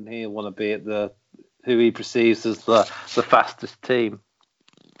winner, and he'll want to be at who he perceives as the fastest team.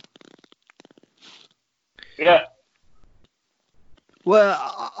 Yeah. Well,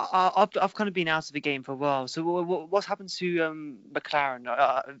 I've kind of been out of the game for a while. So what's happened to McLaren?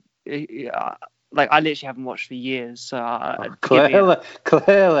 Like I literally haven't watched for years. So clearly.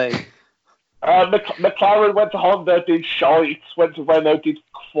 McLaren went to Honda, did shite. Went to Renault, did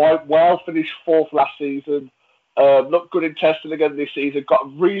quite well. Finished fourth last season. Looked good in testing again this season. Got a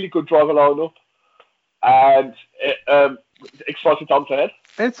really good driver lineup, and exciting times ahead.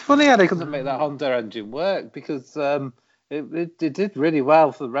 It's funny how they couldn't make that Honda engine work because it did really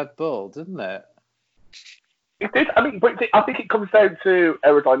well for Red Bull, didn't it? It did. I mean, but I think it comes down to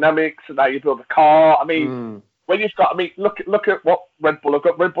aerodynamics and how you build a car. I mean, when you've got, look at what Red Bull have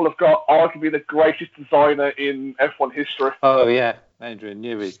got. Red Bull have got arguably the greatest designer in F1 history. Oh yeah, Adrian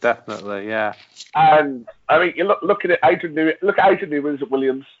Newey, definitely, yeah. And I mean, you look at it. Adrian Newey. Look at Adrian Newey at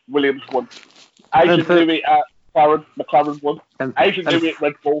Williams. Williams won. Adrian Newey at McLaren won. Adrian Newey at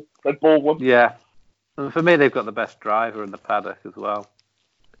Red Bull won. Yeah. And for me, they've got the best driver in the paddock as well.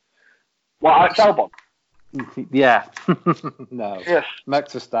 Well, Alex Albon. Yeah. No. Yes.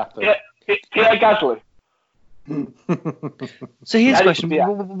 Max Verstappen. Yeah. Pierre Gasly. So here's a question.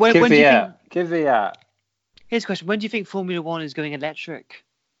 When do you think? Kvyat. Here's a question. When do you think Formula One is going electric?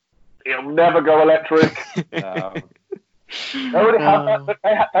 It'll never go electric. No. They already have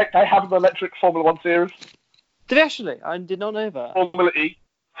they have an electric Formula One series. Did they actually? I did not know that. Formula E.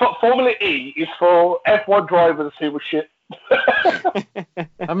 Formula E is for F1 drivers who were shit.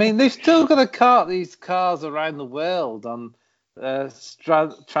 I mean, they've still got to cart these cars around the world on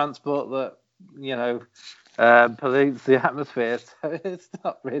transport that, pollutes the atmosphere. So it's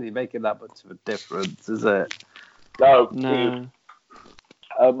not really making that much of a difference, is it? No.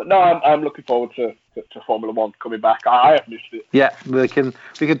 I'm looking forward to Formula One coming back. I have missed it. Yeah, we can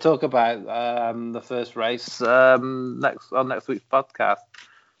talk about the first race on next week's podcast,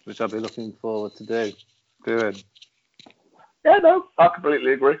 which I'll be looking forward to doing. Yeah, no, I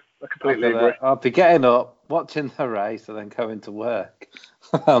completely agree. I'll be getting up, watching the race, and then going to work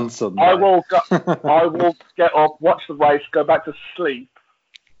on Sunday. I will get up, watch the race, go back to sleep,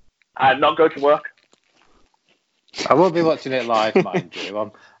 and not go to work. I won't be watching it live, mind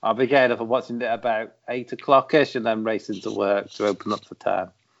you. I'll be getting up and watching it about 8 o'clock-ish and then racing to work to open up for 10.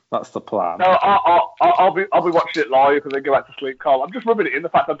 That's the plan. No, I'll be watching it live and then go back to sleep, Carl. I'm just rubbing it in the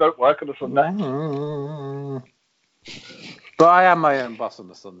fact I don't work on a Sunday. But I am my own boss on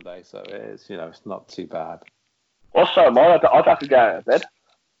the Sunday, so it's it's not too bad. Well, so am I. I'd have to get out of bed.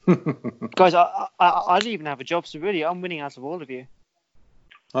 Guys, I don't even have a job, so really, I'm winning out of all of you.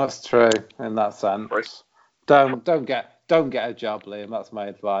 That's true in that sense. Don't get a job, Liam. That's my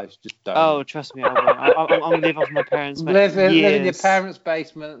advice. Just don't. Oh, trust me, I'm gonna live off my parents' live in your parents'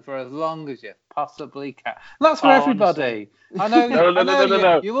 basement for as long as you possibly can. And that's for everybody. Honestly. I know.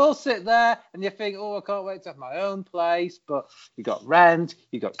 No. You all sit there and you think, oh, I can't wait to have my own place. But you got rent,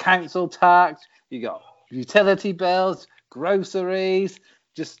 you got council tax, you got utility bills, groceries.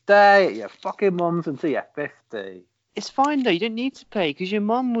 Just stay at your fucking mum's until you're 50. It's fine though. You don't need to pay because your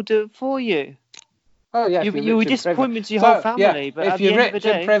mum will do it for you. Oh yeah, You were disappointment to your whole family, but if at you're the end of rich the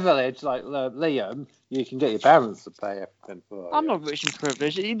day, and privileged like Liam, you can get your parents to pay everything for you. I'm not rich and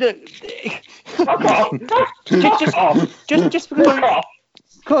privileged. Just because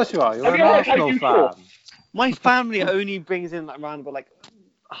Of course you are. You're Have an you heard how Arsenal you fan. talk? my family only brings in like around about like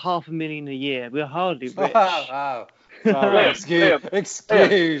 $500,000 a year. We're hardly rich. Wow. Liam,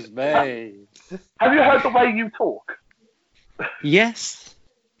 Excuse me. Have you heard the way you talk? Yes.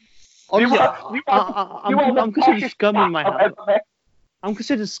 Honestly, I'm considered scum in my house. I'm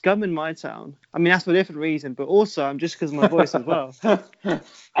considered scum in my town. I mean, that's for a different reason, but also I'm just because of my voice as well.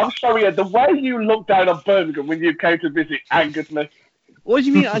 I'm sorry, the way you looked down on Birmingham when you came to visit angered me. What do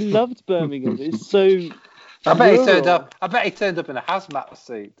you mean? I loved Birmingham. It's so. I bet he turned rural. up. I bet he turned up in a hazmat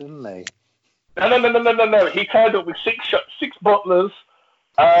suit, didn't he? No. He turned up with six butlers.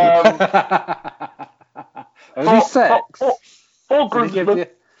 Only six. Four groups of them.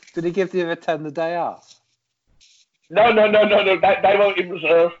 Did he give the other 10 the day off? No. They weren't in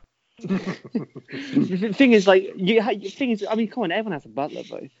reserve. The thing is, like, I mean, come on, everyone has a butler,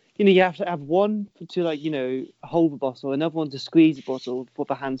 though. You know, you have to have one to, like, you know, hold the bottle, another one to squeeze the bottle for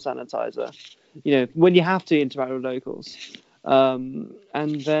the hand sanitizer. You know, when you have to interact with locals. And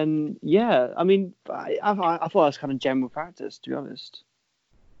then, yeah, I mean, I thought it was kind of general practice, to be honest.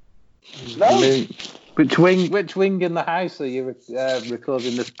 No. I mean, which wing in the house are you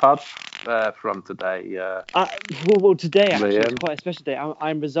recording this pod from today? Well, today actually Liam. it's quite a special day.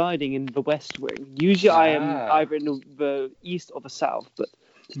 I'm residing in the West Wing. Usually I am either in the East or the South, but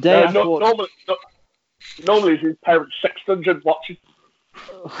today I thought. Normally his parents sextant watching.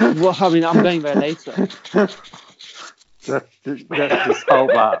 Well, I mean, I'm going there later. Let's just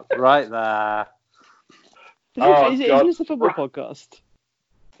hold that right there. Isn't this a football podcast?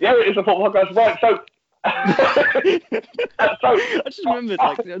 Yeah, it is a football podcast, right? So, I just remembered,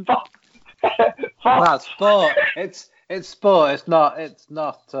 like, That's sport. It's sport. It's not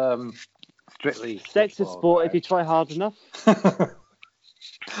strictly. sex is sport if you try hard enough.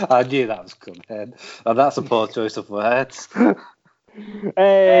 I knew that was coming. And that's a poor choice of words.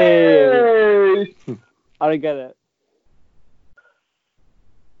 Hey! I don't get it.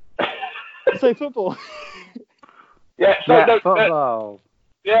 So football. Football.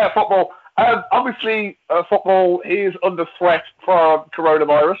 Yeah, football. Obviously, football is under threat from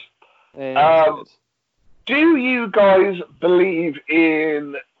coronavirus. Do you guys believe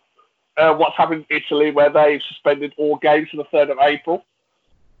in what's happened in Italy, where they've suspended all games for the 3rd of April?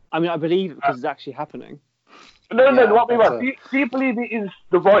 I mean, I believe it because it's actually happening. No, what we want. Do you believe it is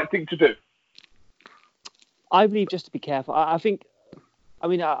the right thing to do? I believe just to be careful. I think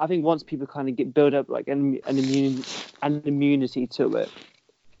once people kind of build up like an immunity to it.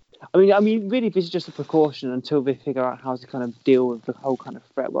 I mean, really, this is just a precaution until they figure out how to kind of deal with the whole kind of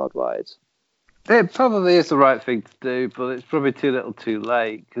threat worldwide. It probably is the right thing to do, but it's probably too little, too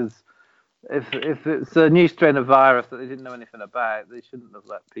late. Because if it's a new strain of virus that they didn't know anything about, they shouldn't have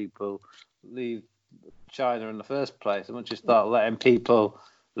let people leave China in the first place. And once you start letting people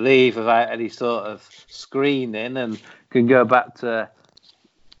leave without any sort of screening and can go back to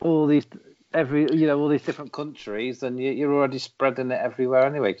all these different countries, and you're already spreading it everywhere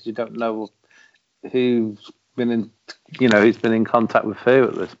anyway, because you don't know who's been in contact with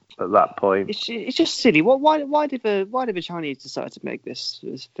who at that point. It's just silly. Why did the Chinese decide to make this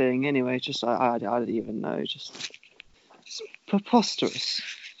thing anyway? Just I don't even know. Just it's preposterous.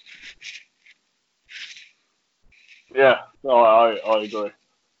 Yeah, no, I agree.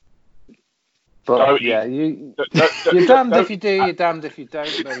 But you're damned if you do, you're damned if you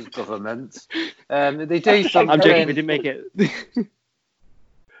don't. Those governments, they do something. I'm joking. We didn't make it.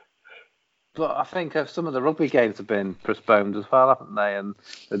 But I think some of the rugby games have been postponed as well, haven't they? And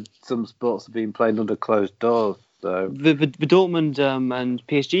some sports have been played under closed doors. So the Dortmund and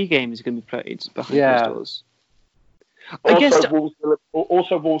PSG game is going to be played behind closed doors.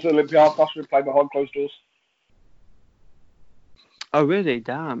 Wolves Olympiacos possibly played behind closed doors. Oh really?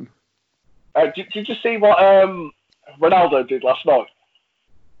 Damn. Did you see what Ronaldo did last night?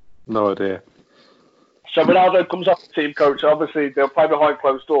 No idea. So Ronaldo comes off the team coach. Obviously, they'll play behind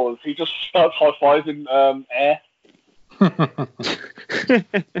closed doors. He just starts high-fiving air.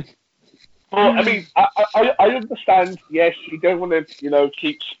 Well, I mean, I understand. Yes, you don't want to,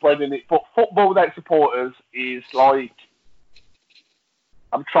 keep spreading it. But football without supporters is like.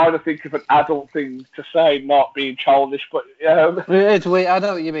 I'm trying to think of an adult thing to say, not being childish, but it's weird. I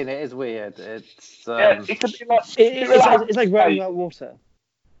know what you mean. It is weird. It's it could be like it's like running out water.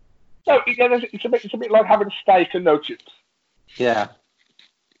 No, it's a bit like having a steak and no chips, Yeah.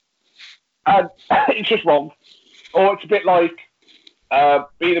 and it's just wrong. Or it's a bit like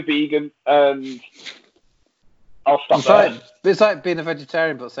being a vegan and I'll stop there. It's like being a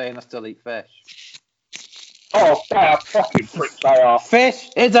vegetarian but saying I still eat fish. Oh, they are fucking pricks, they are. Fish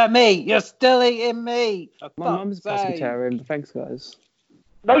is a meat. You're still eating meat. My mum's a pescatarian, but thanks, guys.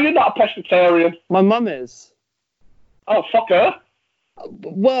 No, you're not a pescatarian. My mum is. Oh, fuck her.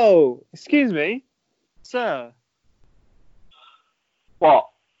 Whoa! Excuse me, sir. What?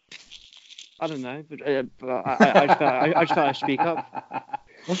 I don't know, but I just thought I'd speak up.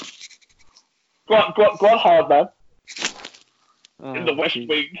 Go on hard, man. In the Oh, West geez.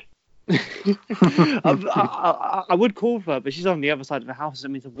 Wing. I would call for her, but she's on the other side of the house. I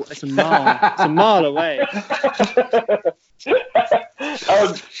mean, it's a mile. It's a mile away.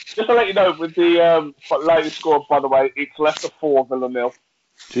 Just to let you know, with the latest score, by the way, it's Leicester 4, Villa 0.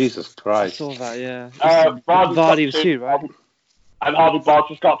 Jesus I Christ. saw that, yeah. Vardy was 2, right? And Harvey Barnes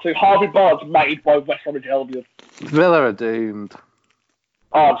has got 2. Harvey Barnes made by West Bromwich Albion. Villa are doomed.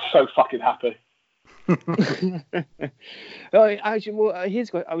 Oh, I'm so fucking happy. Actually, well,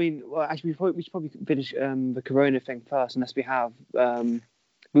 here's what I mean. Well, actually, we should probably finish the Corona thing first, unless we have.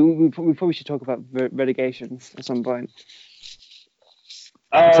 We probably should talk about relegation at some point.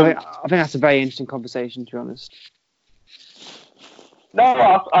 I think that's a very interesting conversation, to be honest. No,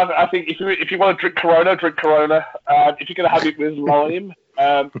 I think if you want to drink Corona, drink Corona. If you're going to have it with lime,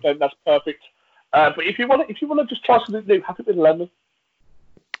 then that's perfect. But if you want to just try something new, have it with lemon.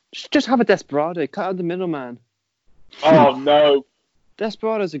 Just have a Desperado. Cut out the middleman. Oh no,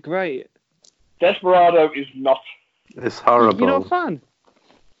 Desperados are great. Desperado is not. It's horrible. You're not a fan?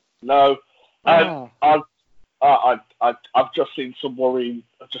 No, Oh. I've just seen some worrying.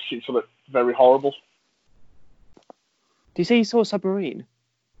 I've just seen something very horrible. Do you say you saw a submarine?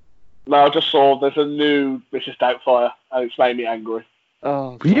 No, I just saw there's a new Mrs. Doubtfire, and it's made me angry.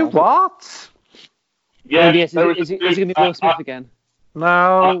 Oh, You God. what? Yeah, Yes, is it going to be Will Smith again?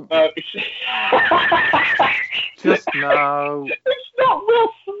 No. It's, Just no. it's not Will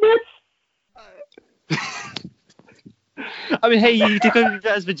Smith. I mean, hey, you took over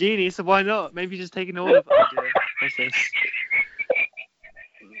that as the genie, so why not? Maybe just taking all of it. Yeah, what's this?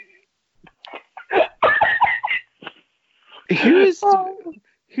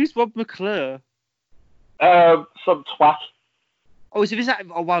 Who's Rob McClure? Some twat. Oh, so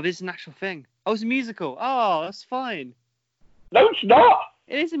wow, this is an actual thing. Oh, it's a musical. Oh, that's fine. No, it's not.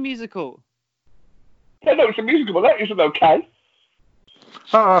 It is a musical. Yeah, no, it's a musical, but that isn't okay.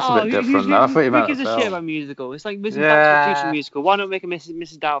 Oh, that's a bit different now. I thought you meant Who gives a a shit film. about musical? It's like Missing Yeah. Back to the musical. Why not make a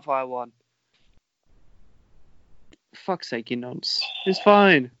Mrs. Doubtfire one? Fuck's sake, you nonce. It's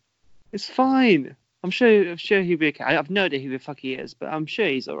fine. It's fine. I'm sure he'll be okay. I have no idea who the fuck he is, but I'm sure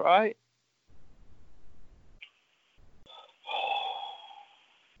he's alright.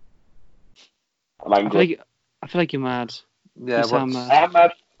 I'm angry. I feel like you're mad. Yeah, You sound what's- mad. I'm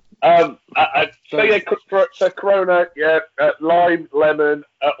mad. So yeah, so Corona, yeah, lime, lemon.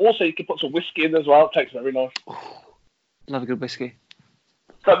 Also, you can put some whiskey in as well. It tastes very nice. Love a good whiskey.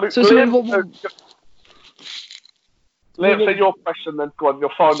 So Liam, Liam, say your question then. Go on, your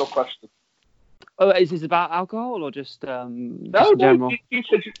final question. Oh, is this about alcohol or just No, in no, general? you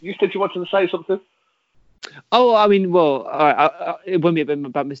said you wanted to say something. Oh, I mean, well, all right. It won't be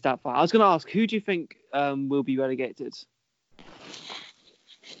about Miss Doubtfire. I was going to ask, who do you think will be relegated?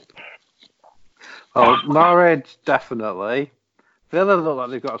 Oh, Norwich, definitely. Villa look like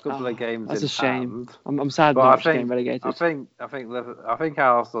they've got a couple of games That's in a shame. hand. I'm sad But Norwich getting relegated. I think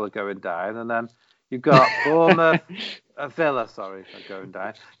Arsenal are going down, and then you've got Bournemouth, Villa, sorry, are going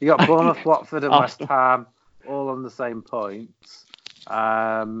down. You got Bournemouth, Watford, and West Ham all on the same points,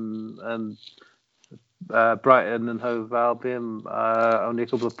 and Brighton and Hove Albion only a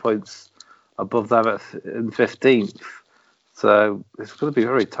couple of points above them in 15th. So it's going to be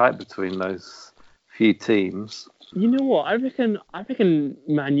very tight between those few teams. You know what? I reckon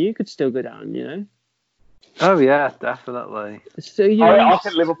Man U could still go down. You know. Oh yeah, definitely. So I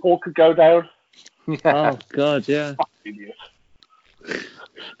think Liverpool could go down. Yeah. Oh God, yeah. Fucking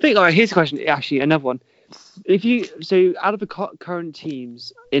idiot. All right, here's a question. Actually, another one. Out of the current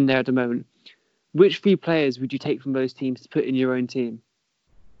teams in there at the moment, which 3 players would you take from those teams to put in your own team?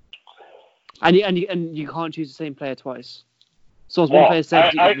 And you can't choose the same player twice. So as one player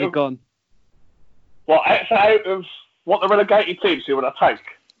said, you're gone. Well, out of what the relegated teams who would I take?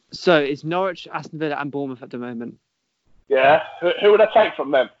 So it's Norwich, Aston Villa, and Bournemouth at the moment. Yeah, who would I take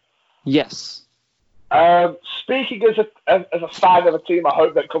from them? Yes. Speaking as a fan of a team, I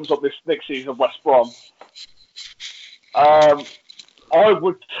hope that comes up this next season, West Brom. I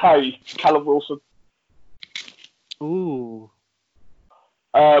would take Callum Wilson. Ooh.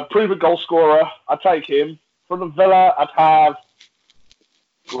 Proven goal scorer. I'd take him. From the Villa, I'd have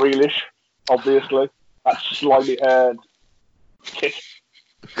Grealish, obviously. That slimy haired kid.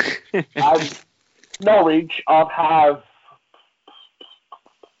 And Norwich, I'd have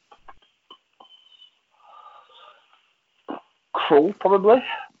Krul, probably.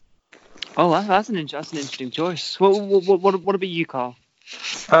 Oh, that's an interesting choice. What about you, Carl?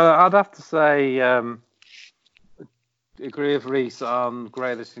 I'd have to say agree with Reece on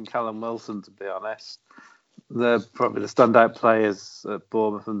Grealish and Callum Wilson, to be honest. They're probably the standout players at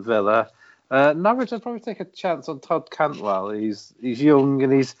Bournemouth and Villa. Norwich, I'd probably take a chance on Todd Cantwell. He's young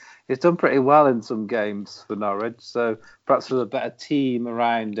and he's done pretty well in some games for Norwich. So perhaps with a better team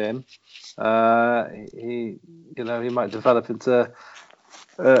around him, he might develop into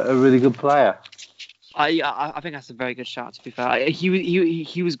a really good player. I think that's a very good shout. To be fair,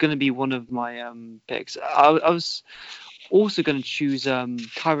 he was going to be one of my picks. I was also going to choose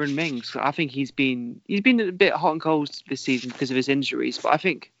Tyrone Mings. I think he's been a bit hot and cold this season because of his injuries, but I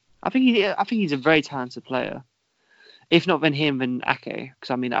think he's a very talented player. If not then him, then Ake. Because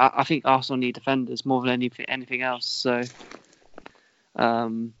I think Arsenal need defenders more than anything else. So I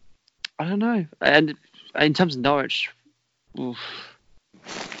don't know. And in terms of Norwich, oof.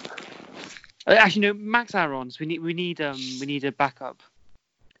 Actually, no. Max Aarons. We need a backup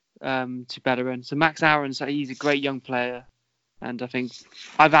to Bellerin. So Max Aarons, he's a great young player, and I think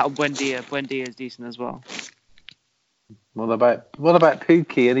I've out Buendia. Buendia is decent as well. What about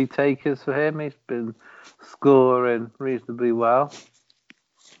Pookie? Any takers for him? He's been scoring reasonably well.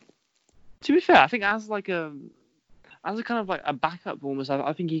 To be fair, I think as a kind of like a backup almost,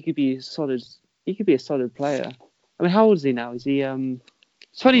 I think he could be a solid. He could be a solid player. I mean, how old is he now? Is he 29?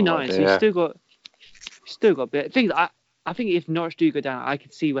 So he's still got a bit. I think if Norwich do go down, I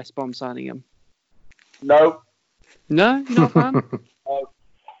could see West Brom signing him. No. No, you're not a fan.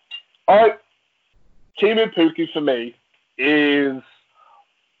 Team and Pookie for me is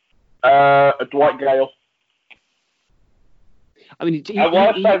a Dwight Gale. I mean, he'd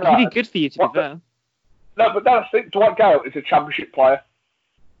be good for you, to be fair. No, but that's the thing. Dwight Gale is a championship player.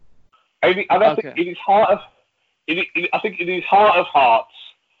 I think in his heart of hearts,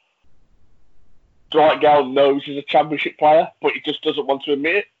 Dwight Gale knows he's a championship player, but he just doesn't want to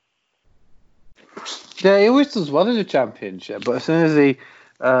admit it. Yeah, he always does well in the championship, but as soon as he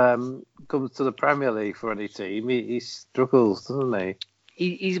comes to the Premier League for any team, he struggles, doesn't he?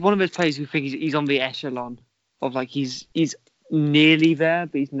 He's one of those players who think he's on the echelon of like he's nearly there,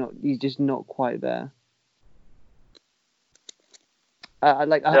 but he's not. He's just not quite there. I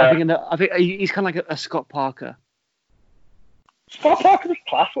think he's kind of like a Scott Parker. Scott Parker is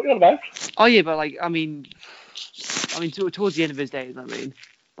class. What are you on about? Oh yeah, but towards the end of his days, you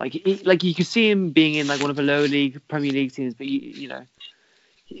could see him being in like one of the lower league Premier League teams, but he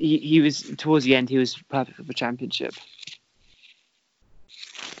was towards the end. He was perfect for the championship.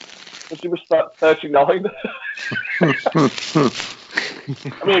 Was he was 39? I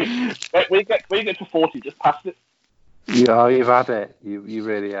mean, we get to 40, just past it. Yeah, you've had it. You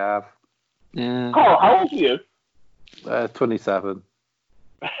really have. Yeah. Carl, how old are you? 27.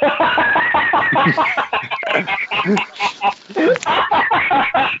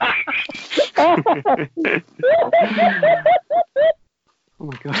 Oh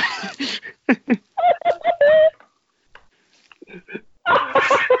my god.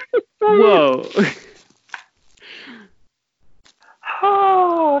 Whoa.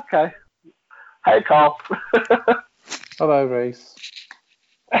 Oh, okay. Hey, Carl. Hello, Reece.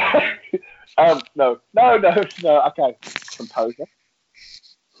 No. Okay, composer.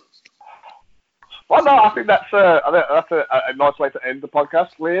 Well, no, I think that's a nice way to end the podcast,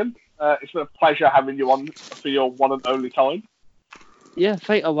 Liam. It's been a pleasure having you on for your one and only time. Yeah,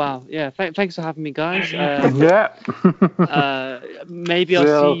 wow. Yeah, thanks for having me, guys. Yeah. Maybe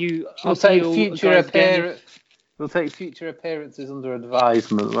I'll see you. We'll take future appearances. We'll take future appearances under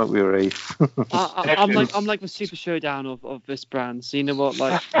advisement, won't we, Reece? I'm like the Super Showdown of this brand. So you know what,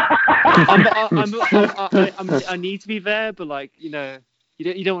 like, I need to be there, but like, you don't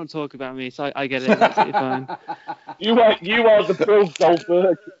want to talk about me, so I get it. It's absolutely fine. You are the Bill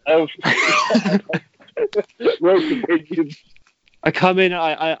Goldberg of roast opinions. I come in,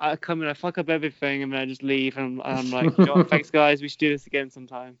 I fuck up everything, and then I just leave, and I'm like, you know what, thanks guys, we should do this again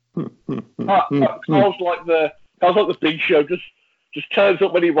sometime. Carl's like the Big Show, just turns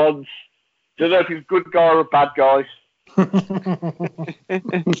up when he wants. Don't know if he's a good guy or a bad guy.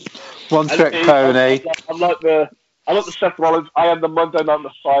 One trick pony. I'm like the Seth Rollins. I am the Monday Night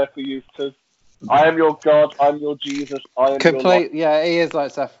Messiah for you too. I am your God. I'm your Jesus. I am your Lord. Yeah, he is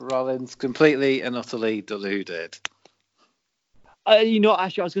like Seth Rollins, completely and utterly deluded. Actually,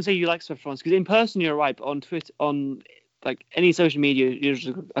 I was gonna say you like Seth Rollins because in person you're right, but on Twitter, on like any social media, you're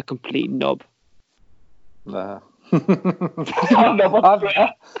just a complete knob. Nah. I'm not on Twitter.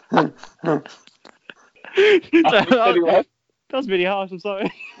 Anyway. That's really harsh. I'm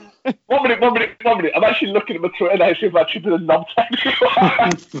sorry. One minute. I'm actually looking at my Twitter now. See if I've actually been a knob technically.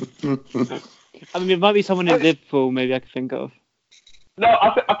 I mean, it might be someone in Liverpool. Maybe I could think of. No,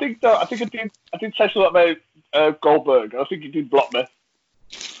 I think I did say something about Goldberg. I think he did block me.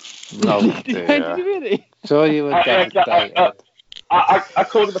 No, Did you really? Sure, you would get I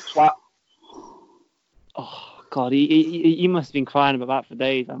called him a twat. Oh God, he must have been crying about that for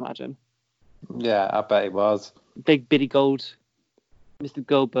days. I imagine. Yeah, I bet he was. Big Billy Gold, Mr.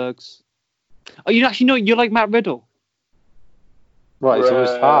 Goldbergs. Oh, you actually know you're like Matt Riddle. Right, he's always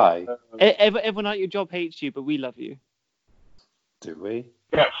high. Everyone at your job hates you, but we love you. Do we?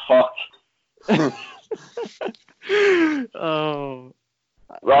 Get fucked. Oh.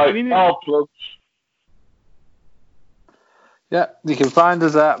 Right, I mean, plugs. Yeah, you can find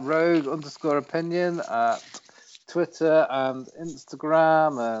us at Rogue_Opinion at Twitter and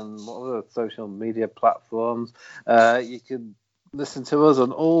Instagram and what other social media platforms. You can listen to us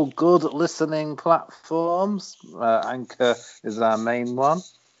on all good listening platforms. Anchor is our main one.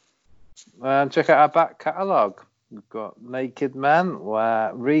 And check out our back catalogue. We've got Naked Men,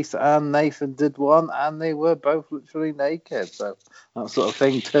 where Reese and Nathan did one, and they were both literally naked. So that sort of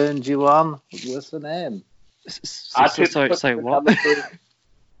thing turned you on. Listen in. Sorry, what?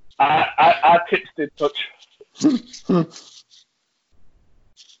 I tips did touch.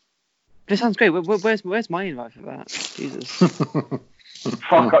 This sounds great. Where's my invite for that? Jesus.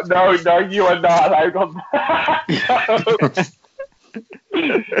 Fuck up. No, you are not allowed on that.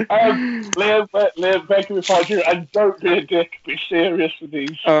 Liam, where can we find you? And don't be a dick. Be serious with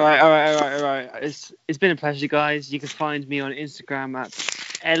these. All right. It's been a pleasure, guys. You can find me on Instagram at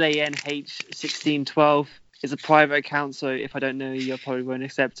LANH1612. It's a private account, so if I don't know you, I probably won't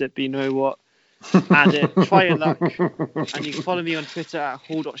accept it. But you know what? Add it. Try your luck. And you can follow me on Twitter at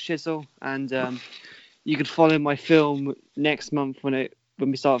hall.shizzle. And you can follow my film next month when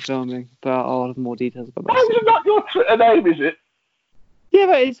we start filming. But I'll have more details about that. Why is it not your Twitter name, is it? Yeah,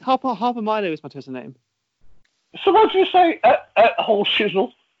 but it's Harper Milo is my Twitter name. So what do you say at Hall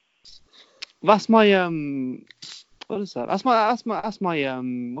Shizzle? That's my what is that? That's my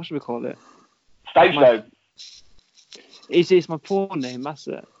what should we call it? Stage name. It's my porn name. That's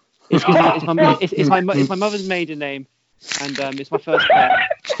it. It's my mother's maiden name, and it's my first pet.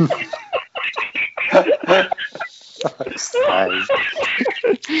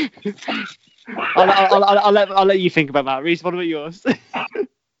 I'll let you think about that. Reese, what about yours?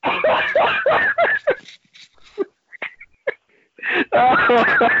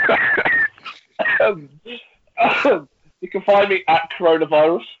 You can find me at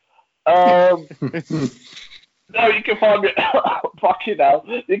coronavirus. No, you can find me. Fucking hell.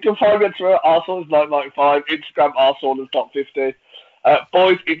 You can find me on Twitter, Arsenal995, Instagram, Arsenal_top50.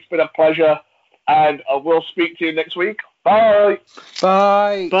 Boys, it's been a pleasure, and I will speak to you next week. Bye.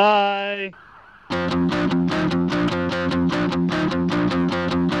 Bye. Bye.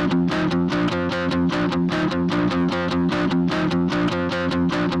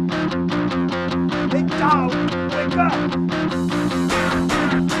 Big dog, wake up!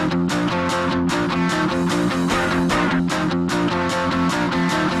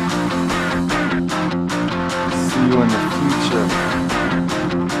 See you in the future.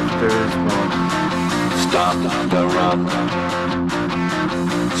 There is one. Stop the run.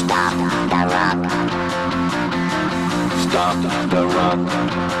 Stop the run. Stop the run.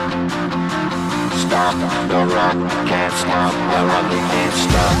 Stop the run. Can't stop the run. You can't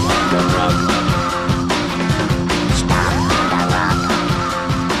stop.